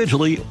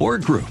 individually, or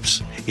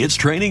groups, it's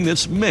training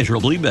that's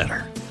measurably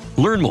better.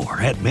 Learn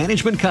more at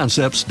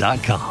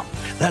managementconcepts.com.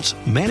 That's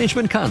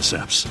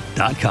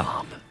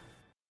managementconcepts.com.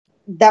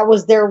 That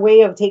was their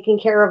way of taking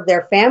care of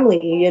their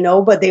family,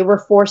 but they were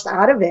forced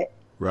out of it,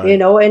 right.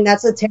 And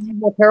that's a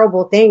terrible,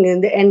 terrible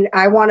thing. And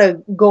I want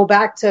to go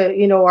back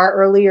to, our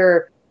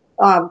earlier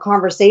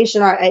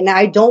conversation. And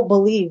I don't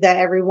believe that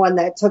everyone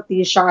that took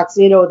these shots,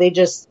 they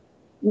just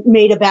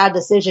made a bad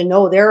decision.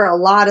 No, there are a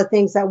lot of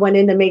things that went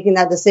into making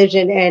that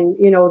decision. And,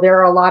 there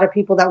are a lot of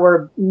people that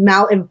were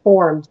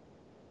malinformed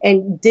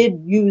and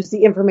did use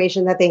the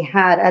information that they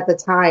had at the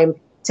time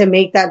to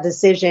make that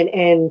decision.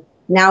 And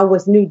now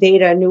with new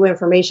data, new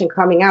information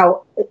coming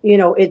out,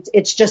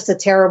 it's just a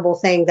terrible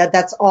thing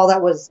that's all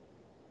that was.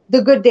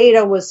 The good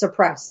data was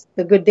suppressed.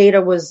 The good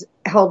data was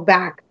held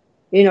back,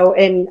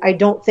 and I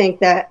don't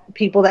think that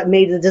people that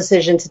made the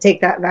decision to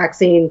take that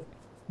vaccine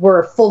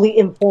were fully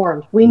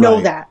informed. We know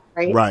that,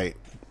 right?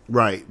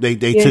 Right. They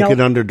took it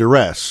under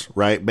duress,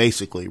 right?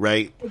 Basically,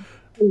 right?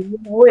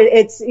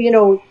 It's,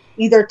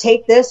 either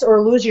take this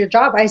or lose your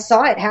job. I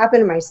saw it happen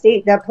in my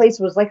state. That place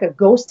was like a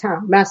ghost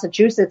town.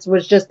 Massachusetts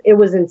it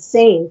was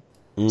insane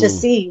to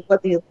see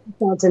what these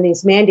lockdowns and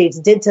these mandates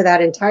did to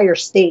that entire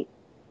state.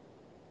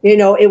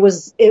 It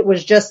was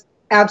just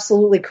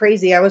absolutely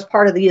crazy. I was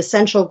part of the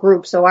essential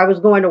group, so I was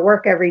going to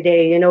work every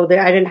day. I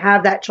didn't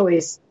have that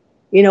choice,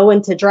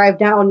 and to drive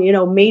down,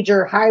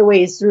 major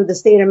highways through the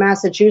state of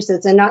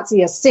Massachusetts and not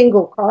see a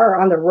single car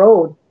on the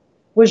road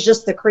was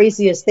just the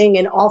craziest thing.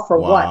 And all for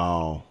what?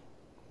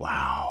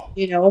 Wow.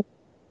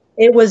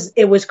 It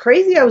was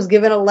crazy. I was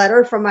given a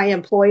letter from my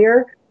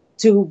employer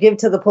to give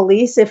to the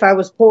police if I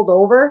was pulled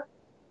over,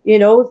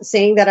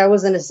 saying that I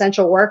was an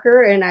essential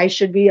worker and I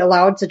should be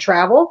allowed to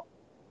travel.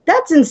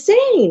 That's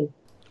insane.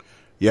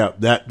 Yeah,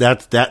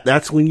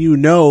 that's when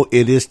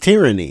it is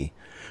tyranny,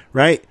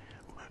 right?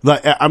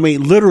 Like,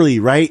 literally,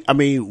 right?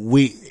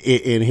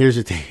 And here's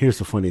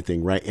the funny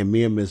thing, right? And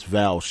me and Miss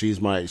Val, she's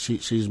my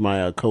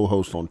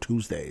co-host on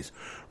Tuesdays,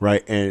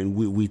 right? And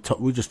we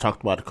just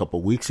talked about a couple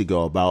of weeks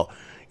ago about,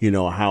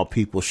 how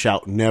people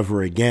shout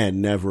never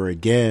again,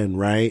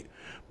 right?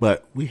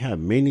 But we have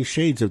many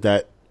shades of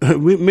that,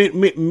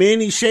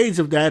 many shades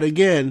of that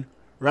again,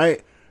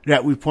 right?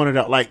 That we pointed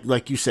out,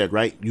 like you said,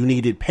 right? You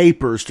needed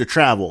papers to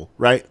travel,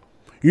 right?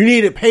 You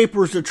needed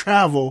papers to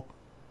travel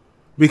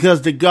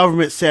because the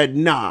government said,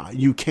 nah,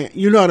 you can't.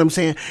 You know what I'm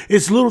saying?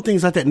 It's little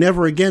things like that.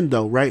 Never again,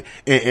 though, right?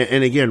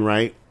 And again,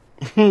 right?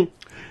 We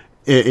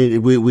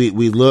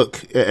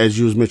look, as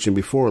you was mentioned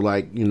before,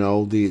 like,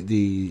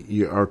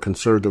 our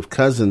conservative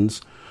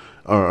cousins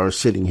are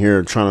sitting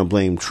here trying to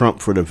blame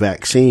Trump for the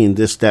vaccine,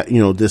 this, that,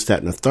 and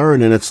the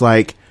third. And it's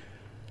like,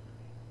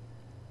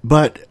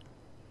 but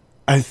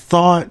I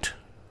thought,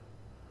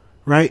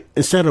 right,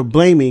 instead of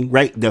blaming,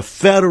 right, the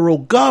federal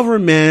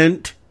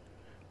government,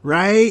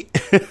 right,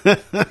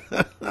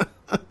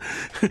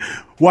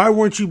 Why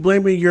weren't you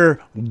blaming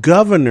your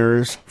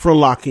governors for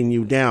locking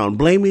you down?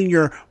 Blaming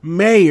your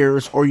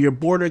mayors or your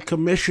board of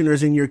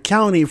commissioners in your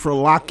county for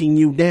locking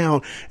you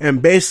down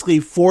and basically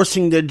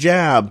forcing the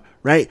jab,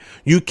 right?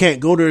 You can't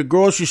go to the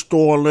grocery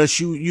store unless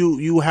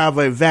you have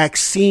a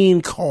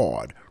vaccine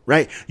card,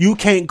 right? You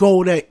can't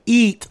go to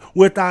eat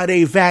without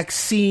a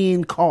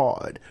vaccine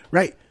card,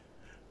 right?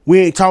 We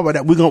ain't talking about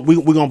that.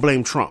 We're gonna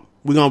blame Trump.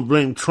 We're gonna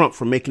blame Trump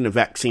for making the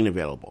vaccine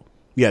available.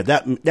 Yeah,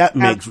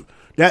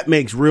 that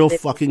makes real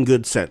fucking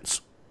good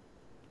sense.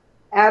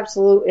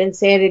 Absolute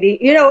insanity.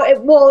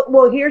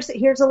 Well, here's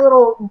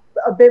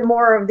a bit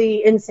more of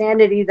the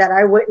insanity that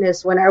I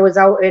witnessed when I was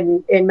out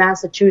in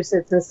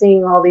Massachusetts and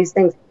seeing all these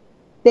things.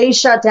 They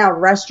shut down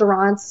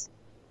restaurants.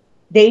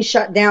 They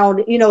shut down,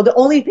 the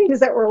only things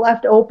that were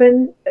left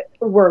open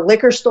were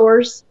liquor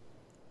stores.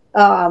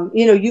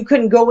 You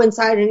couldn't go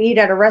inside and eat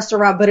at a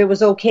restaurant, but it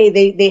was okay.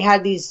 They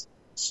had these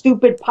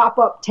stupid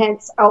pop-up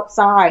tents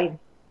outside,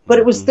 but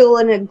it was still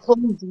an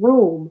enclosed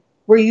room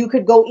where you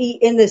could go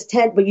eat in this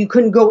tent, but you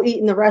couldn't go eat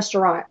in the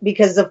restaurant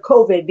because of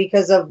COVID,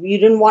 because of you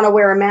didn't want to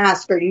wear a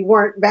mask or you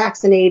weren't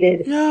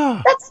vaccinated.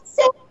 Yeah. That's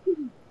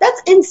insanity.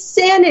 That's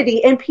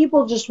insanity. And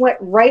people just went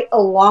right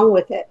along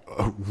with it.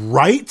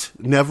 Right?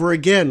 Never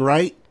again,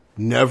 right?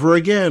 Never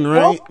again,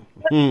 right?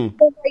 Well,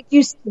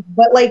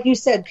 but like you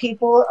said,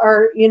 people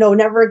are,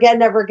 never again,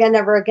 never again,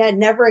 never again.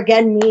 Never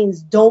again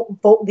means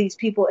don't vote these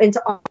people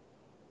into office.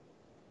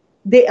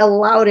 They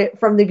allowed it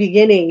from the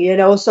beginning,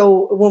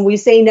 so when we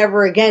say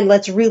never again,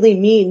 let's really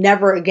mean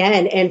never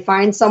again and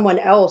find someone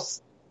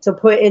else to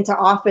put into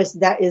office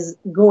that is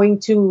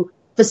going to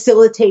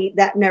facilitate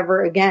that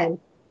never again.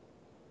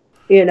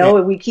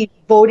 And we keep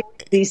voting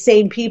these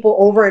same people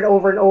over and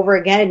over and over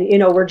again.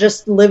 We're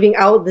just living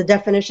out the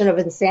definition of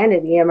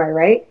insanity. Am I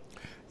right?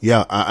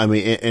 Yeah. I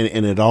mean,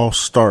 and it all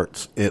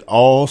starts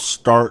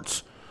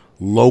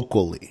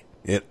locally.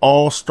 It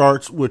all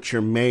starts with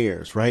your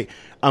mayors, right?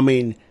 I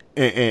mean,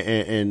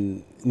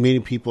 and many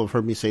people have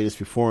heard me say this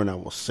before, and I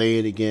will say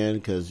it again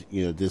because,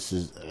 this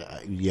is,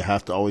 you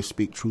have to always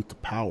speak truth to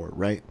power,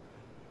 right?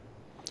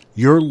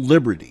 Your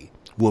liberty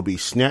will be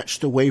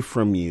snatched away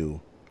from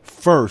you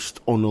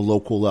first on the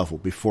local level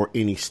before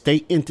any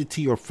state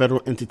entity or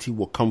federal entity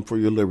will come for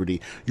your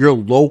liberty. Your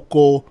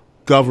local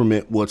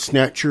government will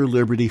snatch your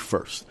liberty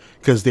first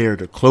because they're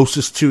the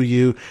closest to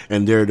you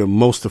and they're the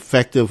most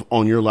effective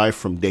on your life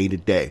from day to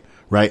day,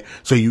 right?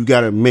 So you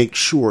got to make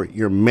sure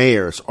your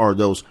mayors are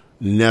those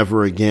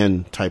never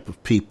again type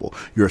of people.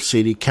 Your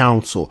city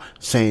council,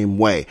 same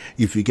way.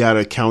 If you got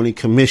a county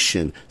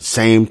commission,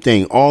 same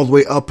thing, all the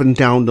way up and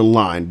down the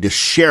line. The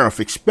sheriff,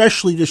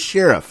 especially the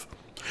sheriff.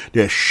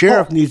 The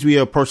sheriff needs to be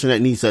a person that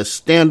needs to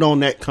stand on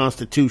that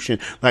Constitution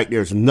like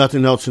there's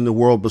nothing else in the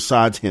world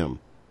besides him,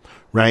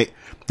 right?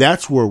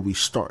 That's where we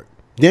start.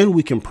 Then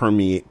we can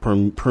permeate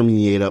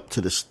up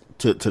to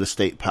the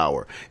state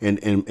power and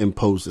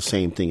impose the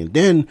same thing. And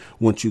then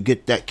once you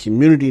get that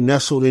community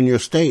nestled in your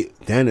state,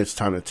 then it's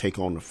time to take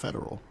on the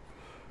federal,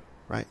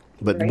 right?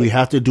 But we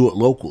have to do it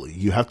locally.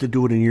 You have to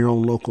do it in your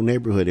own local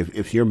neighborhood.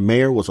 If your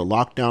mayor was a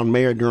lockdown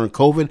mayor during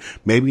COVID,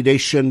 maybe they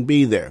shouldn't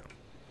be there.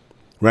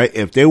 Right?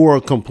 If they were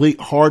a complete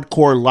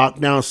hardcore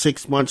lockdown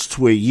 6 months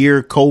to a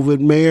year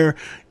COVID mayor,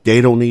 they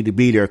don't need to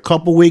be there. A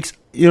couple weeks,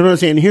 you know what I'm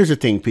saying? Here's the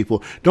thing,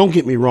 people. Don't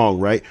get me wrong,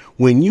 right?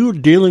 When you're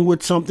dealing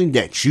with something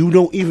that you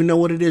don't even know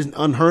what it is,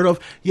 unheard of,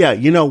 yeah,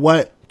 you know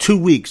what? 2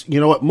 weeks. You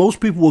know what? Most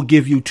people will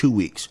give you 2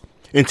 weeks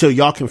until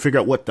y'all can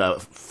figure out what the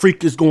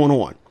freak is going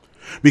on.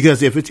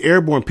 Because if it's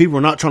airborne, people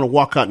are not trying to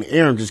walk out in the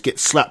air and just get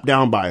slapped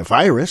down by a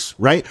virus,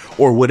 right?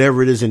 Or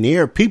whatever it is in the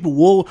air. People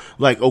will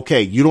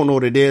okay, you don't know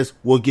what it is.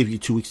 We'll give you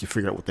 2 weeks to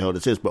figure out what the hell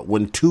this is. But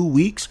when 2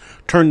 weeks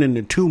turned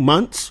into 2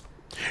 months,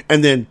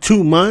 and then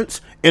 2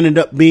 months ended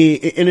up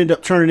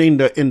turning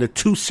into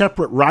 2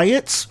 separate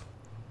riots.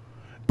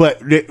 But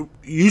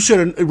you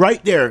should have,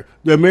 right there,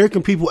 the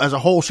American people as a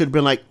whole should have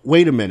been like,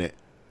 wait a minute.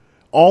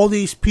 All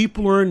these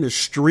people are in the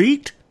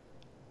street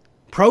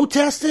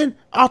protesting?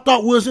 I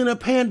thought was in a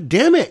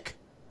pandemic.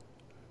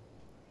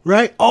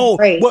 Right? Oh,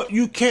 right. Well,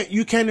 you can't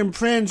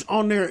infringe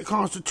on their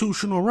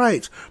constitutional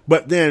rights.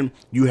 But then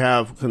you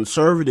have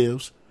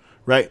conservatives,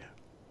 right,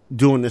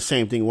 doing the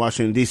same thing in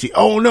Washington, D.C.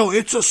 Oh, no,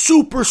 it's a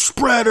super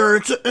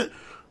spreader.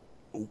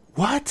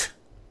 What?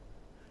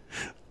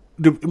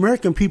 The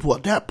American people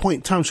at that point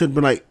in time should have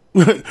been like,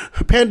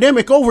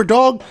 pandemic over,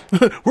 dog.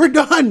 We're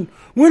done.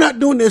 We're not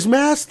doing this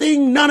mask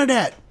thing. None of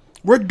that.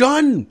 We're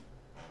done.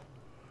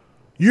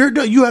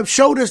 You have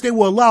showed us they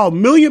will allow 1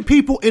 million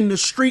people in the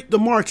street to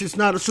march. It's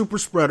not a super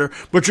spreader,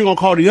 but you're going to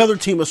call the other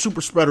team a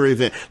super spreader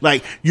event.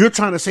 Like, you're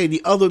trying to say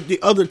the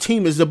other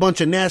team is a bunch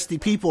of nasty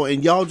people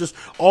and y'all just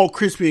all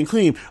crispy and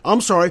clean.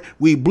 I'm sorry.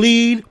 We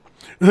bleed,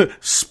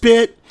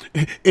 spit,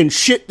 and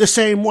shit the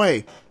same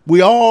way. We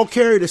all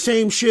carry the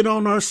same shit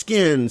on our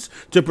skins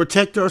to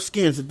protect our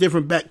skins, the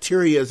different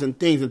bacterias and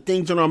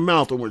things in our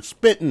mouth, and we're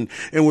spitting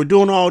and we're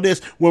doing all this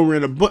when we're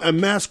in a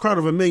mass crowd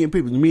of 1 million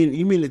people. You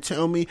mean to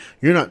tell me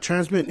you're not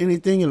transmitting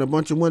anything in a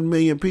bunch of 1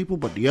 million people,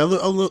 but the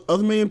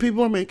other million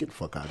people are making the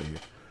fuck out of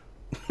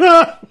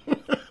here?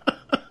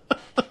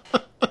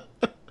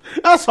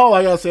 That's all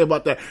I gotta say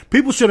about that.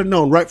 People should have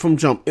known right from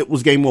jump it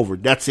was game over.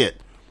 That's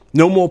it.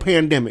 No more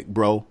pandemic,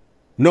 bro.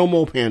 No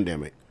more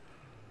pandemic.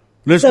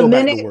 Let's go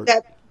back to work. The minute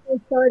that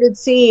people started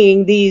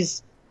seeing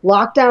these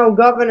lockdown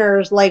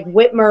governors like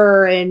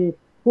Whitmer and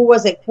who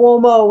was it,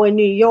 Cuomo in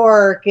New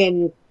York,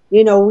 and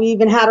we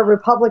even had a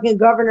Republican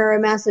governor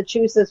in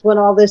Massachusetts when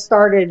all this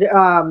started.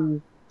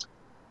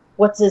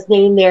 What's his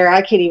name there?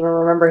 I can't even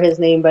remember his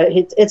name, but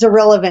it's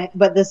irrelevant.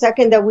 But the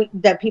second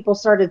that people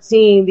started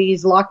seeing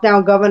these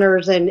lockdown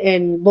governors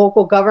and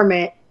local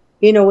government,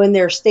 in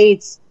their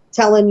states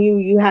telling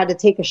you had to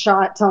take a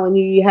shot, telling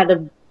you had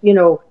to,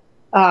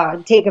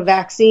 take a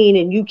vaccine,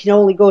 and you can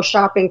only go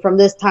shopping from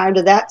this time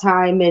to that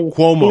time. And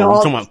Cuomo, you're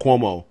talking about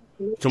Cuomo.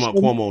 You're talking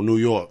about Cuomo, New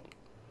York.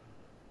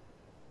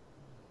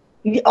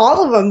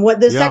 All of them.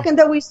 Second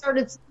that we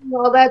started seeing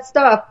all that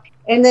stuff,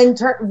 and then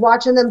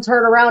watching them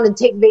turn around and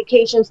take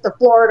vacations to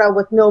Florida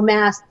with no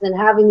masks and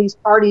having these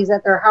parties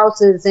at their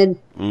houses and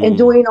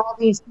doing all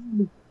these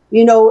things,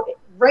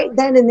 right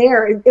then and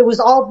there, it was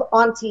all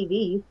on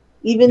TV.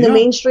 Even the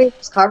mainstream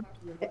was covering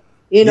it.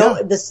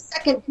 The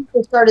second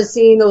people started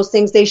seeing those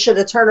things, they should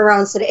have turned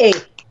around and said, hey,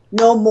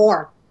 no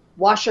more.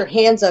 Wash your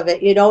hands of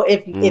it.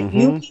 If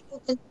you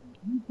people can,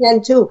 you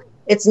can too.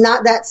 It's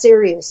not that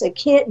serious. It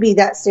can't be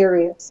that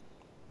serious.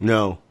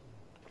 No,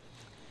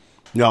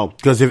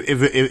 because if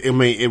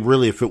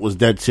it was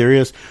dead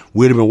serious,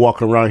 we'd have been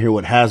walking around here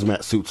with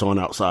hazmat suits on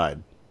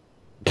outside.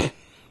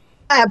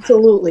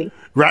 Absolutely.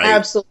 Right.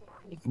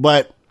 Absolutely.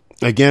 But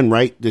again,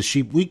 right,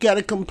 we got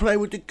to comply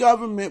with the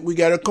government. We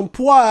got to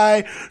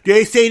comply.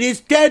 They say it's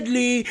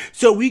deadly,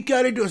 so we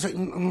got to do it. I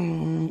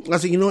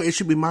said, it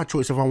should be my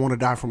choice if I want to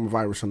die from a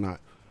virus or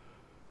not.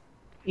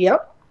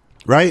 Yep.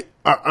 Right?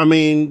 I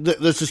mean,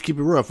 let's just keep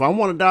it real. If I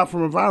want to die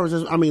from a virus,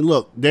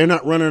 look, they're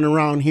not running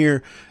around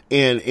here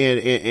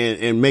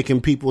and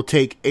making people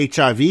take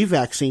HIV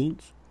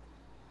vaccines.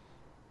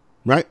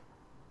 Right?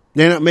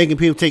 They're not making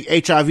people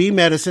take HIV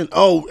medicine.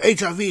 Oh,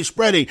 HIV is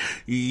spreading.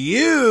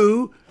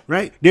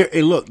 Right?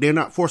 They're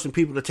not forcing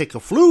people to take a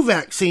flu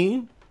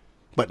vaccine,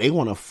 but they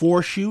want to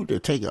force you to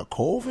take a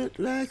COVID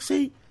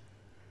vaccine.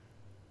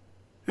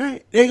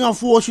 Right? They're going to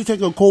force you to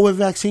take a COVID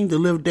vaccine to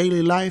live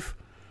daily life.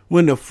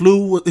 When the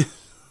flu was,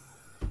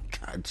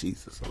 God,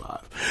 Jesus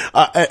alive.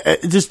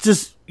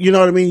 Just, you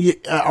know what I mean?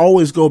 I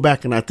always go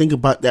back and I think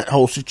about that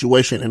whole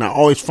situation, and I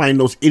always find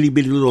those itty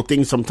bitty little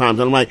things sometimes.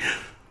 And I'm like,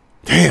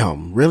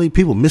 damn, really?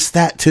 People miss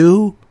that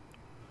too?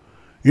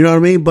 You know what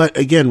I mean? But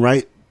again,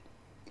 right?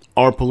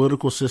 Our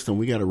political system,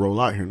 we got to roll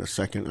out here in a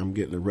second. I'm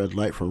getting a red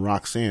light from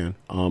Roxanne.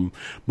 The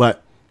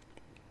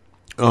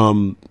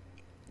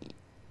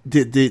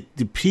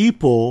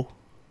people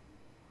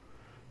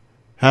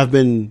have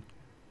been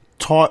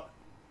taught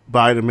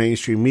by the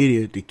mainstream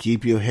media to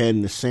keep your head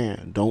in the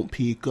sand. Don't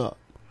peek up,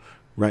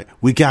 right?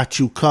 We got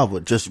you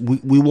covered.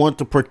 We want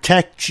to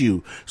protect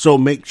you. So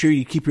make sure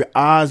you keep your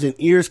eyes and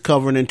ears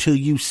covered until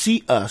you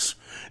see us.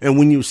 And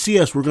when you see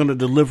us, we're going to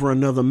deliver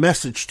another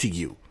message to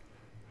you,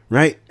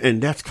 right? And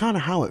that's kind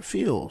of how it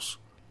feels.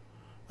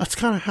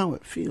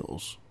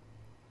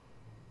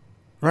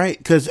 Right?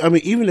 Because,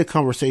 even the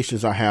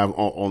conversations I have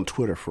on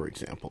Twitter, for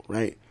example,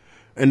 right?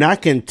 And I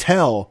can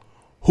tell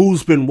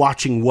who's been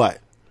watching what.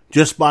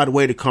 Just by the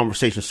way the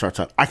conversation starts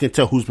out, I can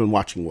tell who's been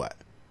watching what,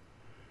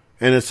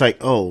 and it's like,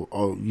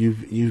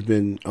 you've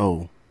been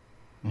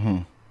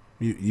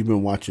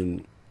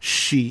watching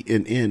She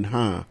and In,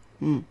 huh?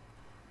 You've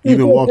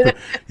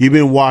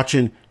been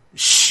watching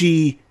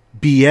She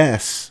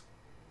BS,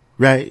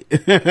 right?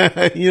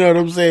 You know what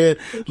I'm saying?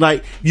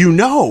 Like you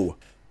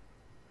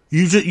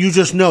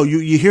just know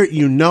you hear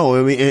and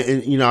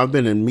I've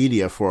been in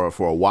media for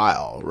a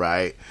while,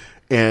 right?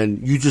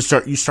 And you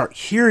start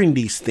hearing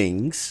these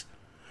things.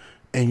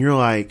 And you're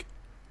like,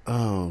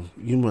 oh,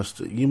 you must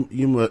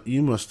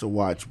have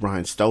watched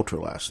Brian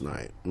Stelter last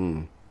night.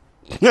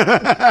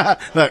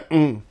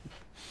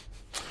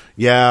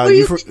 Yeah. Well,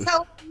 you can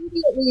tell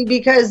immediately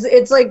because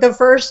it's like the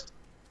first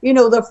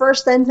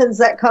sentence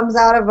that comes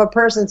out of a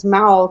person's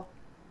mouth,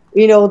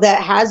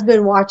 that has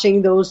been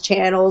watching those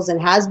channels and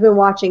has been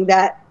watching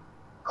that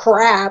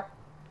crap.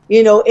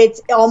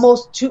 It's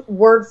almost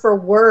word for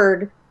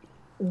word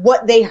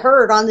what they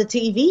heard on the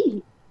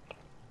TV.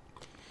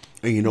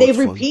 And they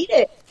repeat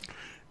it.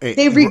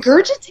 They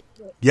regurgitate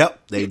it.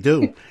 Yep, they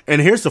do.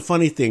 And here's the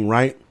funny thing,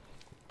 right?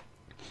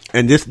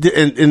 And this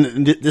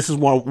is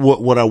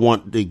what I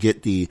want to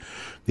get the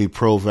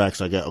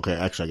pro-vax. I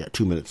got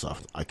 2 minutes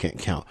off. I can't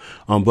count.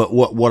 But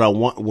what I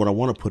want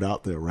to put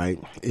out there,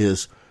 right,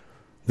 is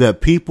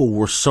that people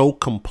were so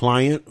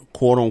compliant,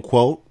 quote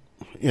unquote,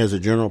 as a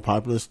general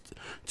populace,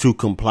 to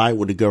comply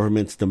with the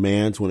government's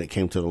demands when it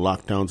came to the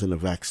lockdowns and the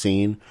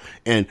vaccine,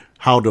 and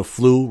how the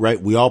flu,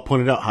 right? We all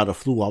pointed out how the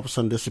flu all of a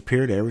sudden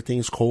disappeared.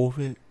 Everything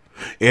COVID,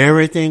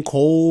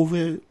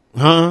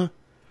 huh?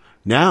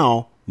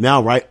 Now,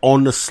 right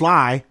on the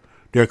sly,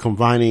 they're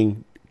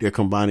combining the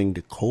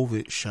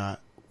COVID shot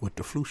with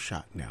the flu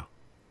shot now.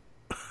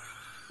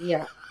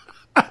 Yeah.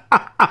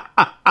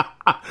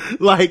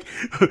 Like,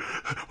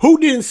 who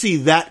didn't see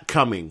that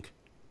coming?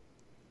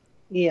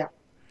 Yeah.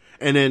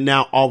 And then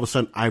now all of a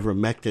sudden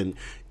ivermectin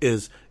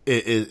is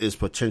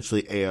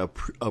potentially a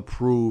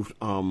approved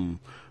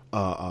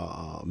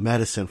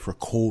medicine for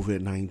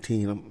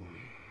COVID-19.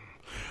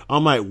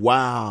 I'm like,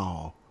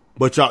 wow.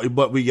 But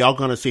y'all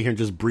gonna sit here and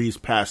just breeze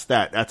past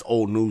that. That's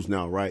old news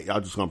now, right?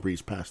 Y'all just gonna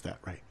breeze past that,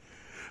 right?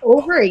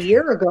 Over a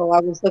year ago, I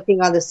was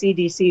looking on the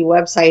CDC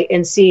website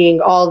and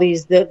seeing all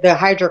these, the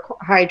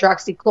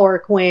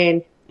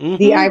hydroxychloroquine,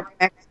 the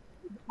ivermectin,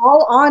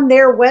 all on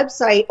their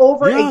website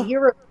over a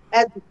year ago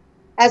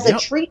as a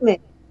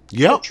treatment.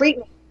 Yep. A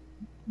treatment.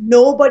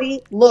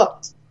 Nobody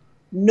looked.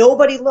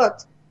 Nobody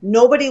looked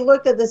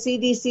at the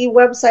CDC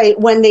website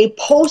when they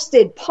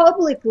posted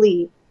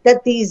publicly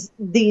that these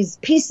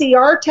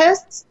PCR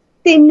tests,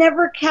 they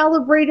never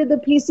calibrated the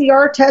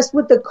PCR test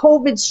with the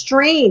COVID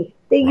strain.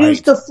 They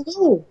used the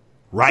flu.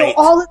 Right.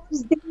 So all of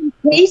these damn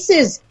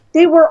cases,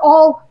 they were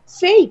all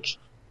fake.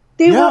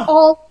 They were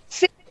all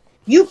fake.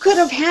 You could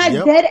have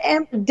had dead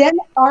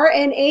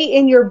RNA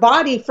in your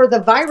body for the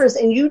virus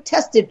and you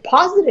tested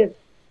positive.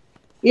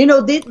 You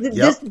know,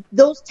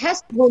 those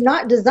tests were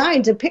not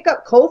designed to pick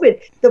up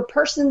COVID. The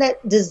person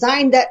that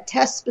designed that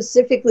test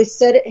specifically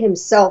said it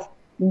himself.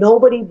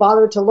 Nobody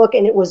bothered to look,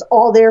 and it was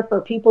all there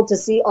for people to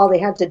see. All they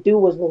had to do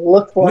was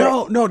look for it.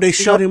 No, they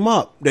shut him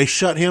up. They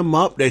shut him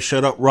up. They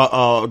shut up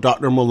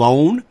Dr.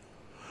 Malone,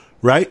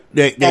 right?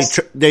 They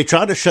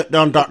tried to shut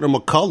down Dr.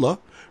 McCullough,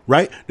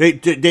 right? They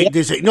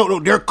say no,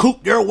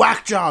 they're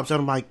whack jobs,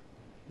 and I'm like,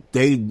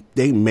 they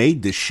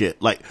made this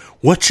shit. Like,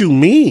 what you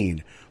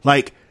mean?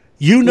 Like,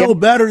 you know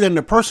better than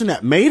the person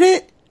that made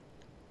it,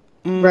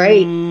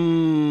 right?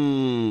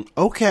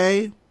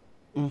 Okay.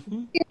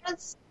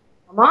 Yes.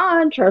 Come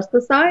on, trust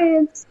the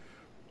science.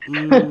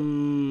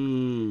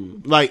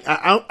 Like,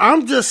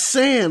 I'm just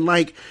saying,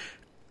 like,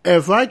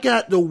 if I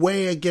got the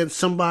way against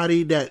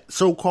somebody that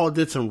so-called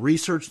did some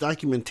research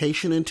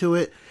documentation into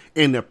it,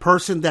 and the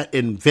person that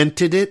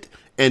invented it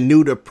and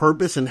knew the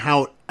purpose and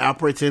how it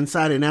operates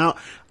inside and out,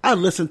 I'd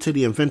listen to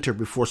the inventor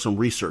before some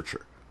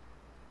researcher.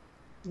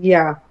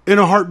 Yeah. In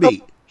a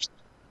heartbeat.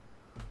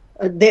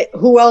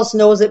 Who else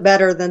knows it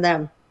better than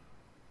them?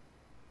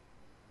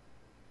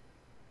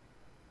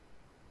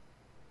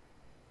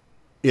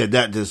 Yeah,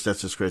 that's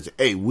just crazy.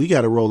 Hey, we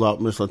got to roll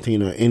out, Miss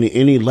Latina.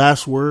 Any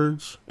last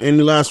words?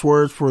 Any last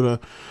words for the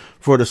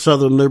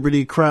Southern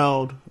Liberty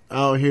crowd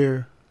out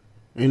here?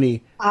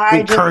 Any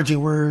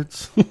encouraging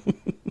words?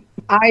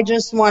 I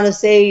just want to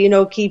say,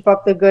 keep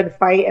up the good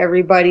fight,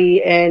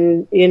 everybody,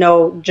 and,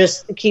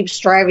 just keep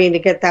striving to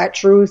get that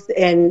truth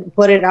and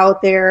put it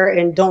out there,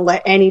 and don't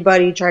let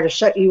anybody try to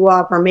shut you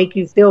up or make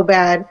you feel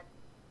bad,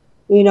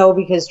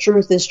 because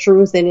truth is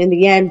truth, and in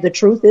the end, the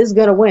truth is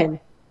going to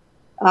win.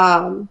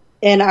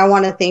 And I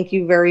want to thank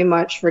you very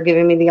much for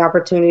giving me the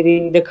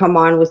opportunity to come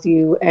on with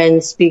you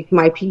and speak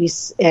my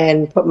piece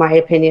and put my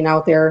opinion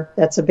out there.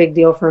 That's a big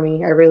deal for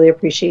me. I really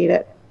appreciate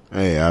it.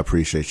 Hey, I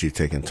appreciate you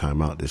taking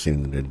time out this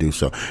evening to do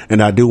so.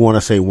 And I do want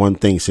to say one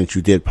thing, since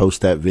you did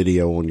post that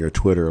video on your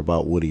Twitter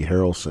about Woody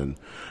Harrelson.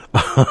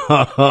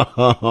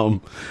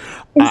 Isn't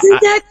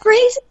that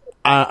crazy?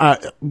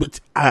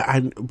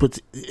 But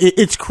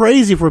it's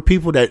crazy for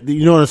people that,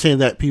 you know what I'm saying,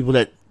 that people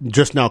that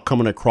just now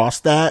coming across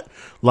that,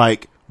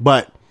 like,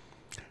 but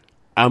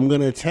I'm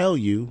going to tell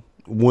you,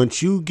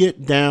 once you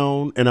get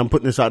down, and I'm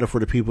putting this out there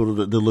for the people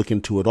to look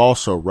into it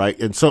also, right?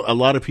 And so a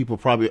lot of people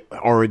probably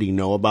already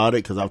know about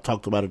it because I've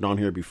talked about it on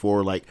here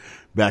before, like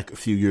back a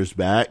few years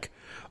back,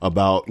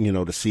 about,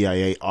 the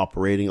CIA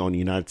operating on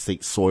United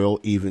States soil,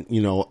 even,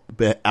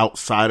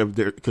 outside of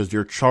because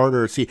their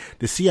charter. See,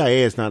 the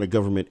CIA is not a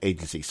government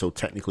agency, so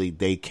technically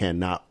they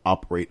cannot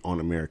operate on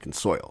American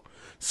soil.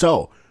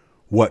 So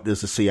what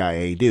does the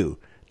CIA do?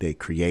 They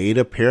create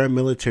a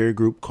paramilitary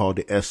group called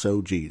the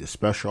SOG, the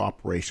Special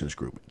Operations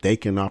Group. They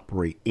can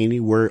operate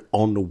anywhere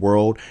on the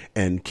world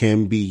and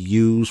can be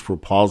used for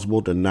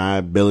plausible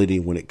deniability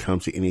when it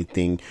comes to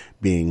anything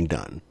being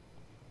done.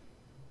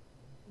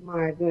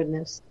 My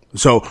goodness.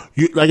 So,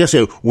 like I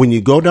said, when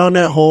you go down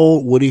that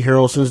hole, Woody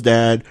Harrelson's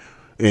dad,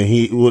 and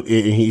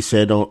he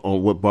said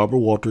on what Barbara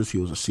Walters, he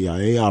was a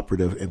CIA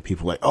operative, and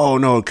people like, oh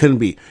no, it couldn't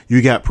be.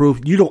 You got proof?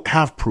 You don't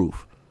have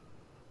proof.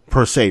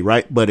 Per se,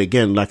 right? But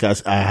again, like I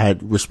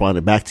had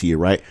responded back to you,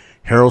 right?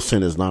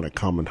 Harrelson is not a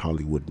common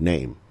Hollywood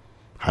name.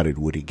 How did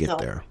Woody get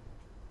there?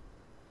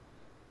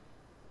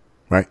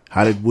 Right?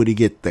 How did Woody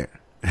get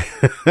there?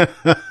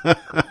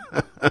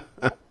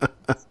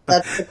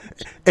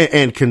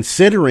 and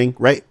considering,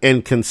 right?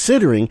 And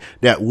considering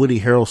that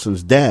Woody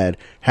Harrelson's dad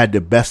had the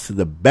best of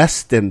the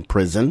best in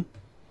prison,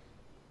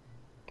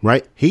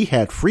 right? He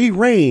had free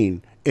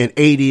reign in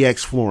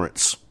ADX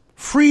Florence.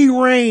 Free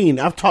reign.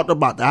 I've talked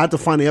about that. I had to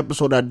find the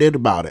episode I did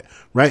about it,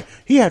 right?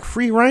 He had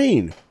free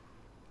reign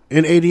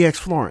in ADX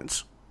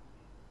Florence.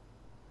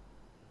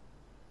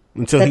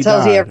 Until that he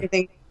tells died. You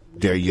everything.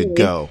 There you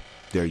go.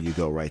 There you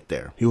go right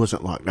there. He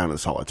wasn't locked down in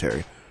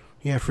solitary.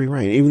 He had free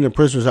reign. Even the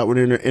prisoners that were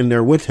in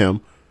there with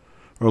him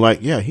were like,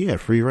 yeah, he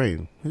had free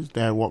reign. His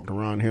dad walked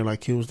around here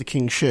like he was the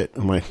king shit.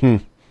 I'm like,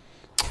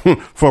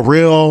 for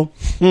real?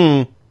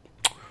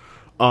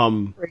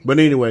 But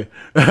anyway,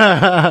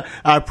 I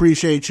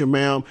appreciate you,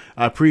 ma'am.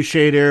 I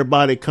appreciate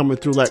everybody coming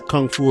through like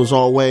Kung Fu as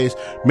always.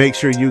 Make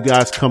sure you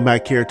guys come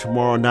back here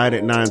tomorrow night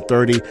at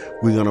 9:30.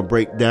 We're going to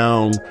break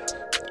down,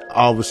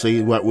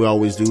 obviously, what we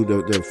always do,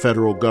 the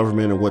federal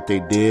government and what they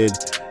did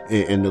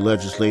in the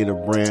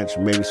legislative branch,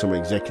 maybe some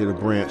executive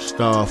branch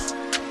stuff,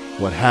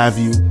 what have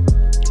you.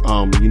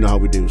 You know how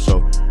we do.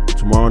 So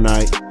tomorrow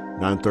night,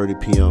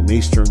 9:30 p.m.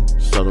 Eastern,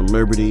 Southern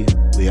Liberty.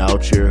 We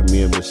out here.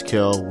 Me and Miss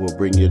Kell will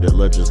bring you the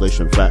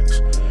legislation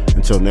facts.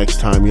 Until next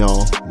time,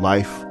 y'all,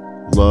 life,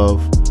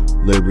 love,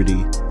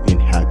 liberty,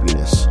 and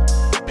happiness.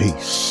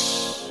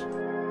 Peace.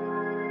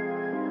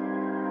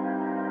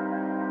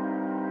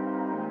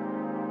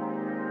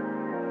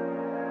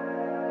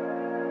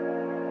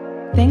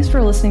 Thanks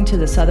for listening to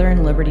the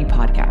Southern Liberty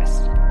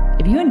Podcast.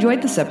 If you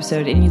enjoyed this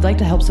episode and you'd like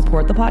to help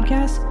support the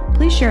podcast,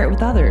 please share it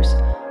with others.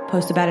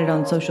 Post about it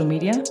on social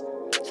media.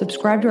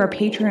 Subscribe to our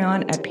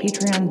Patreon at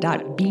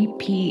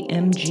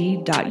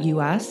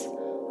patreon.bpmg.us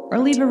or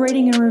leave a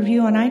rating and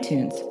review on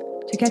iTunes.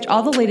 To catch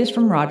all the latest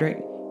from Roderick,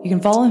 you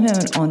can follow him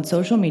on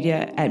social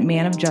media at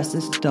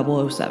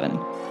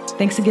manofjustice007.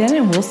 Thanks again,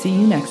 and we'll see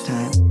you next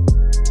time.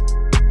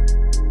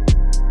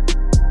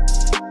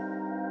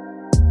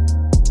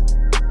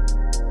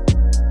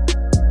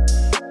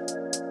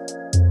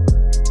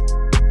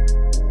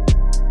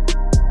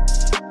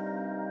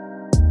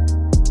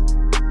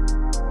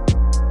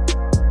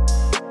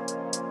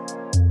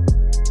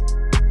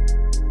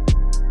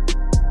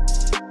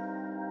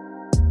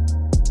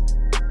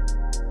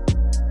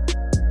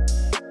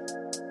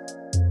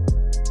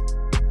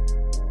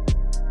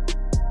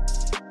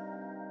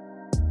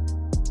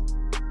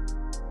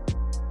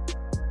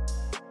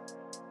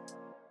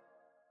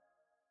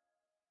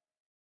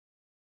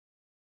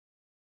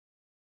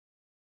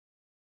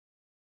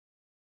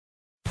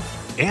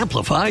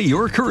 Amplify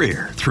your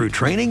career through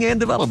training and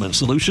development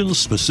solutions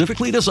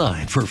specifically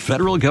designed for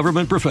federal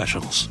government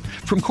professionals.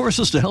 From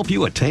courses to help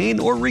you attain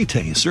or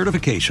retain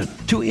certification,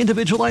 to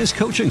individualized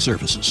coaching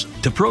services,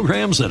 to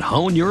programs that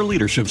hone your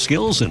leadership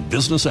skills and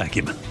business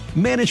acumen,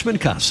 Management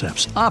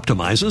Concepts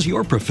optimizes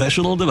your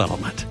professional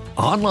development.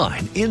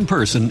 Online, in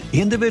person,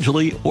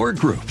 individually, or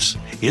groups,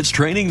 it's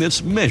training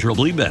that's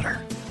measurably better.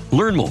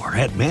 Learn more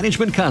at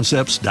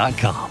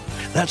managementconcepts.com.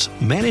 That's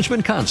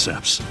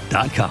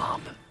managementconcepts.com.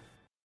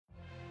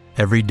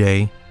 Every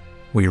day,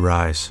 we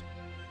rise,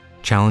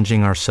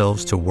 challenging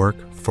ourselves to work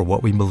for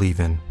what we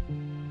believe in.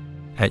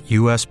 At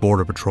U.S.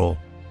 Border Patrol,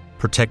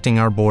 protecting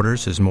our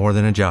borders is more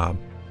than a job.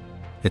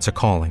 It's a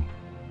calling.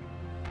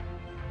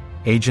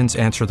 Agents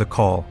answer the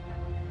call,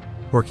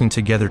 working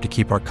together to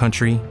keep our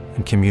country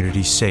and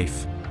communities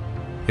safe.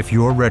 If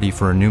you're ready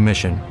for a new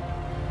mission,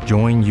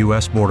 join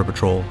U.S. Border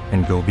Patrol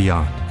and go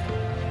beyond.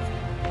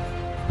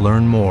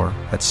 Learn more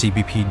at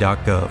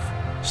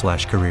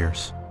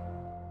cbp.gov/careers.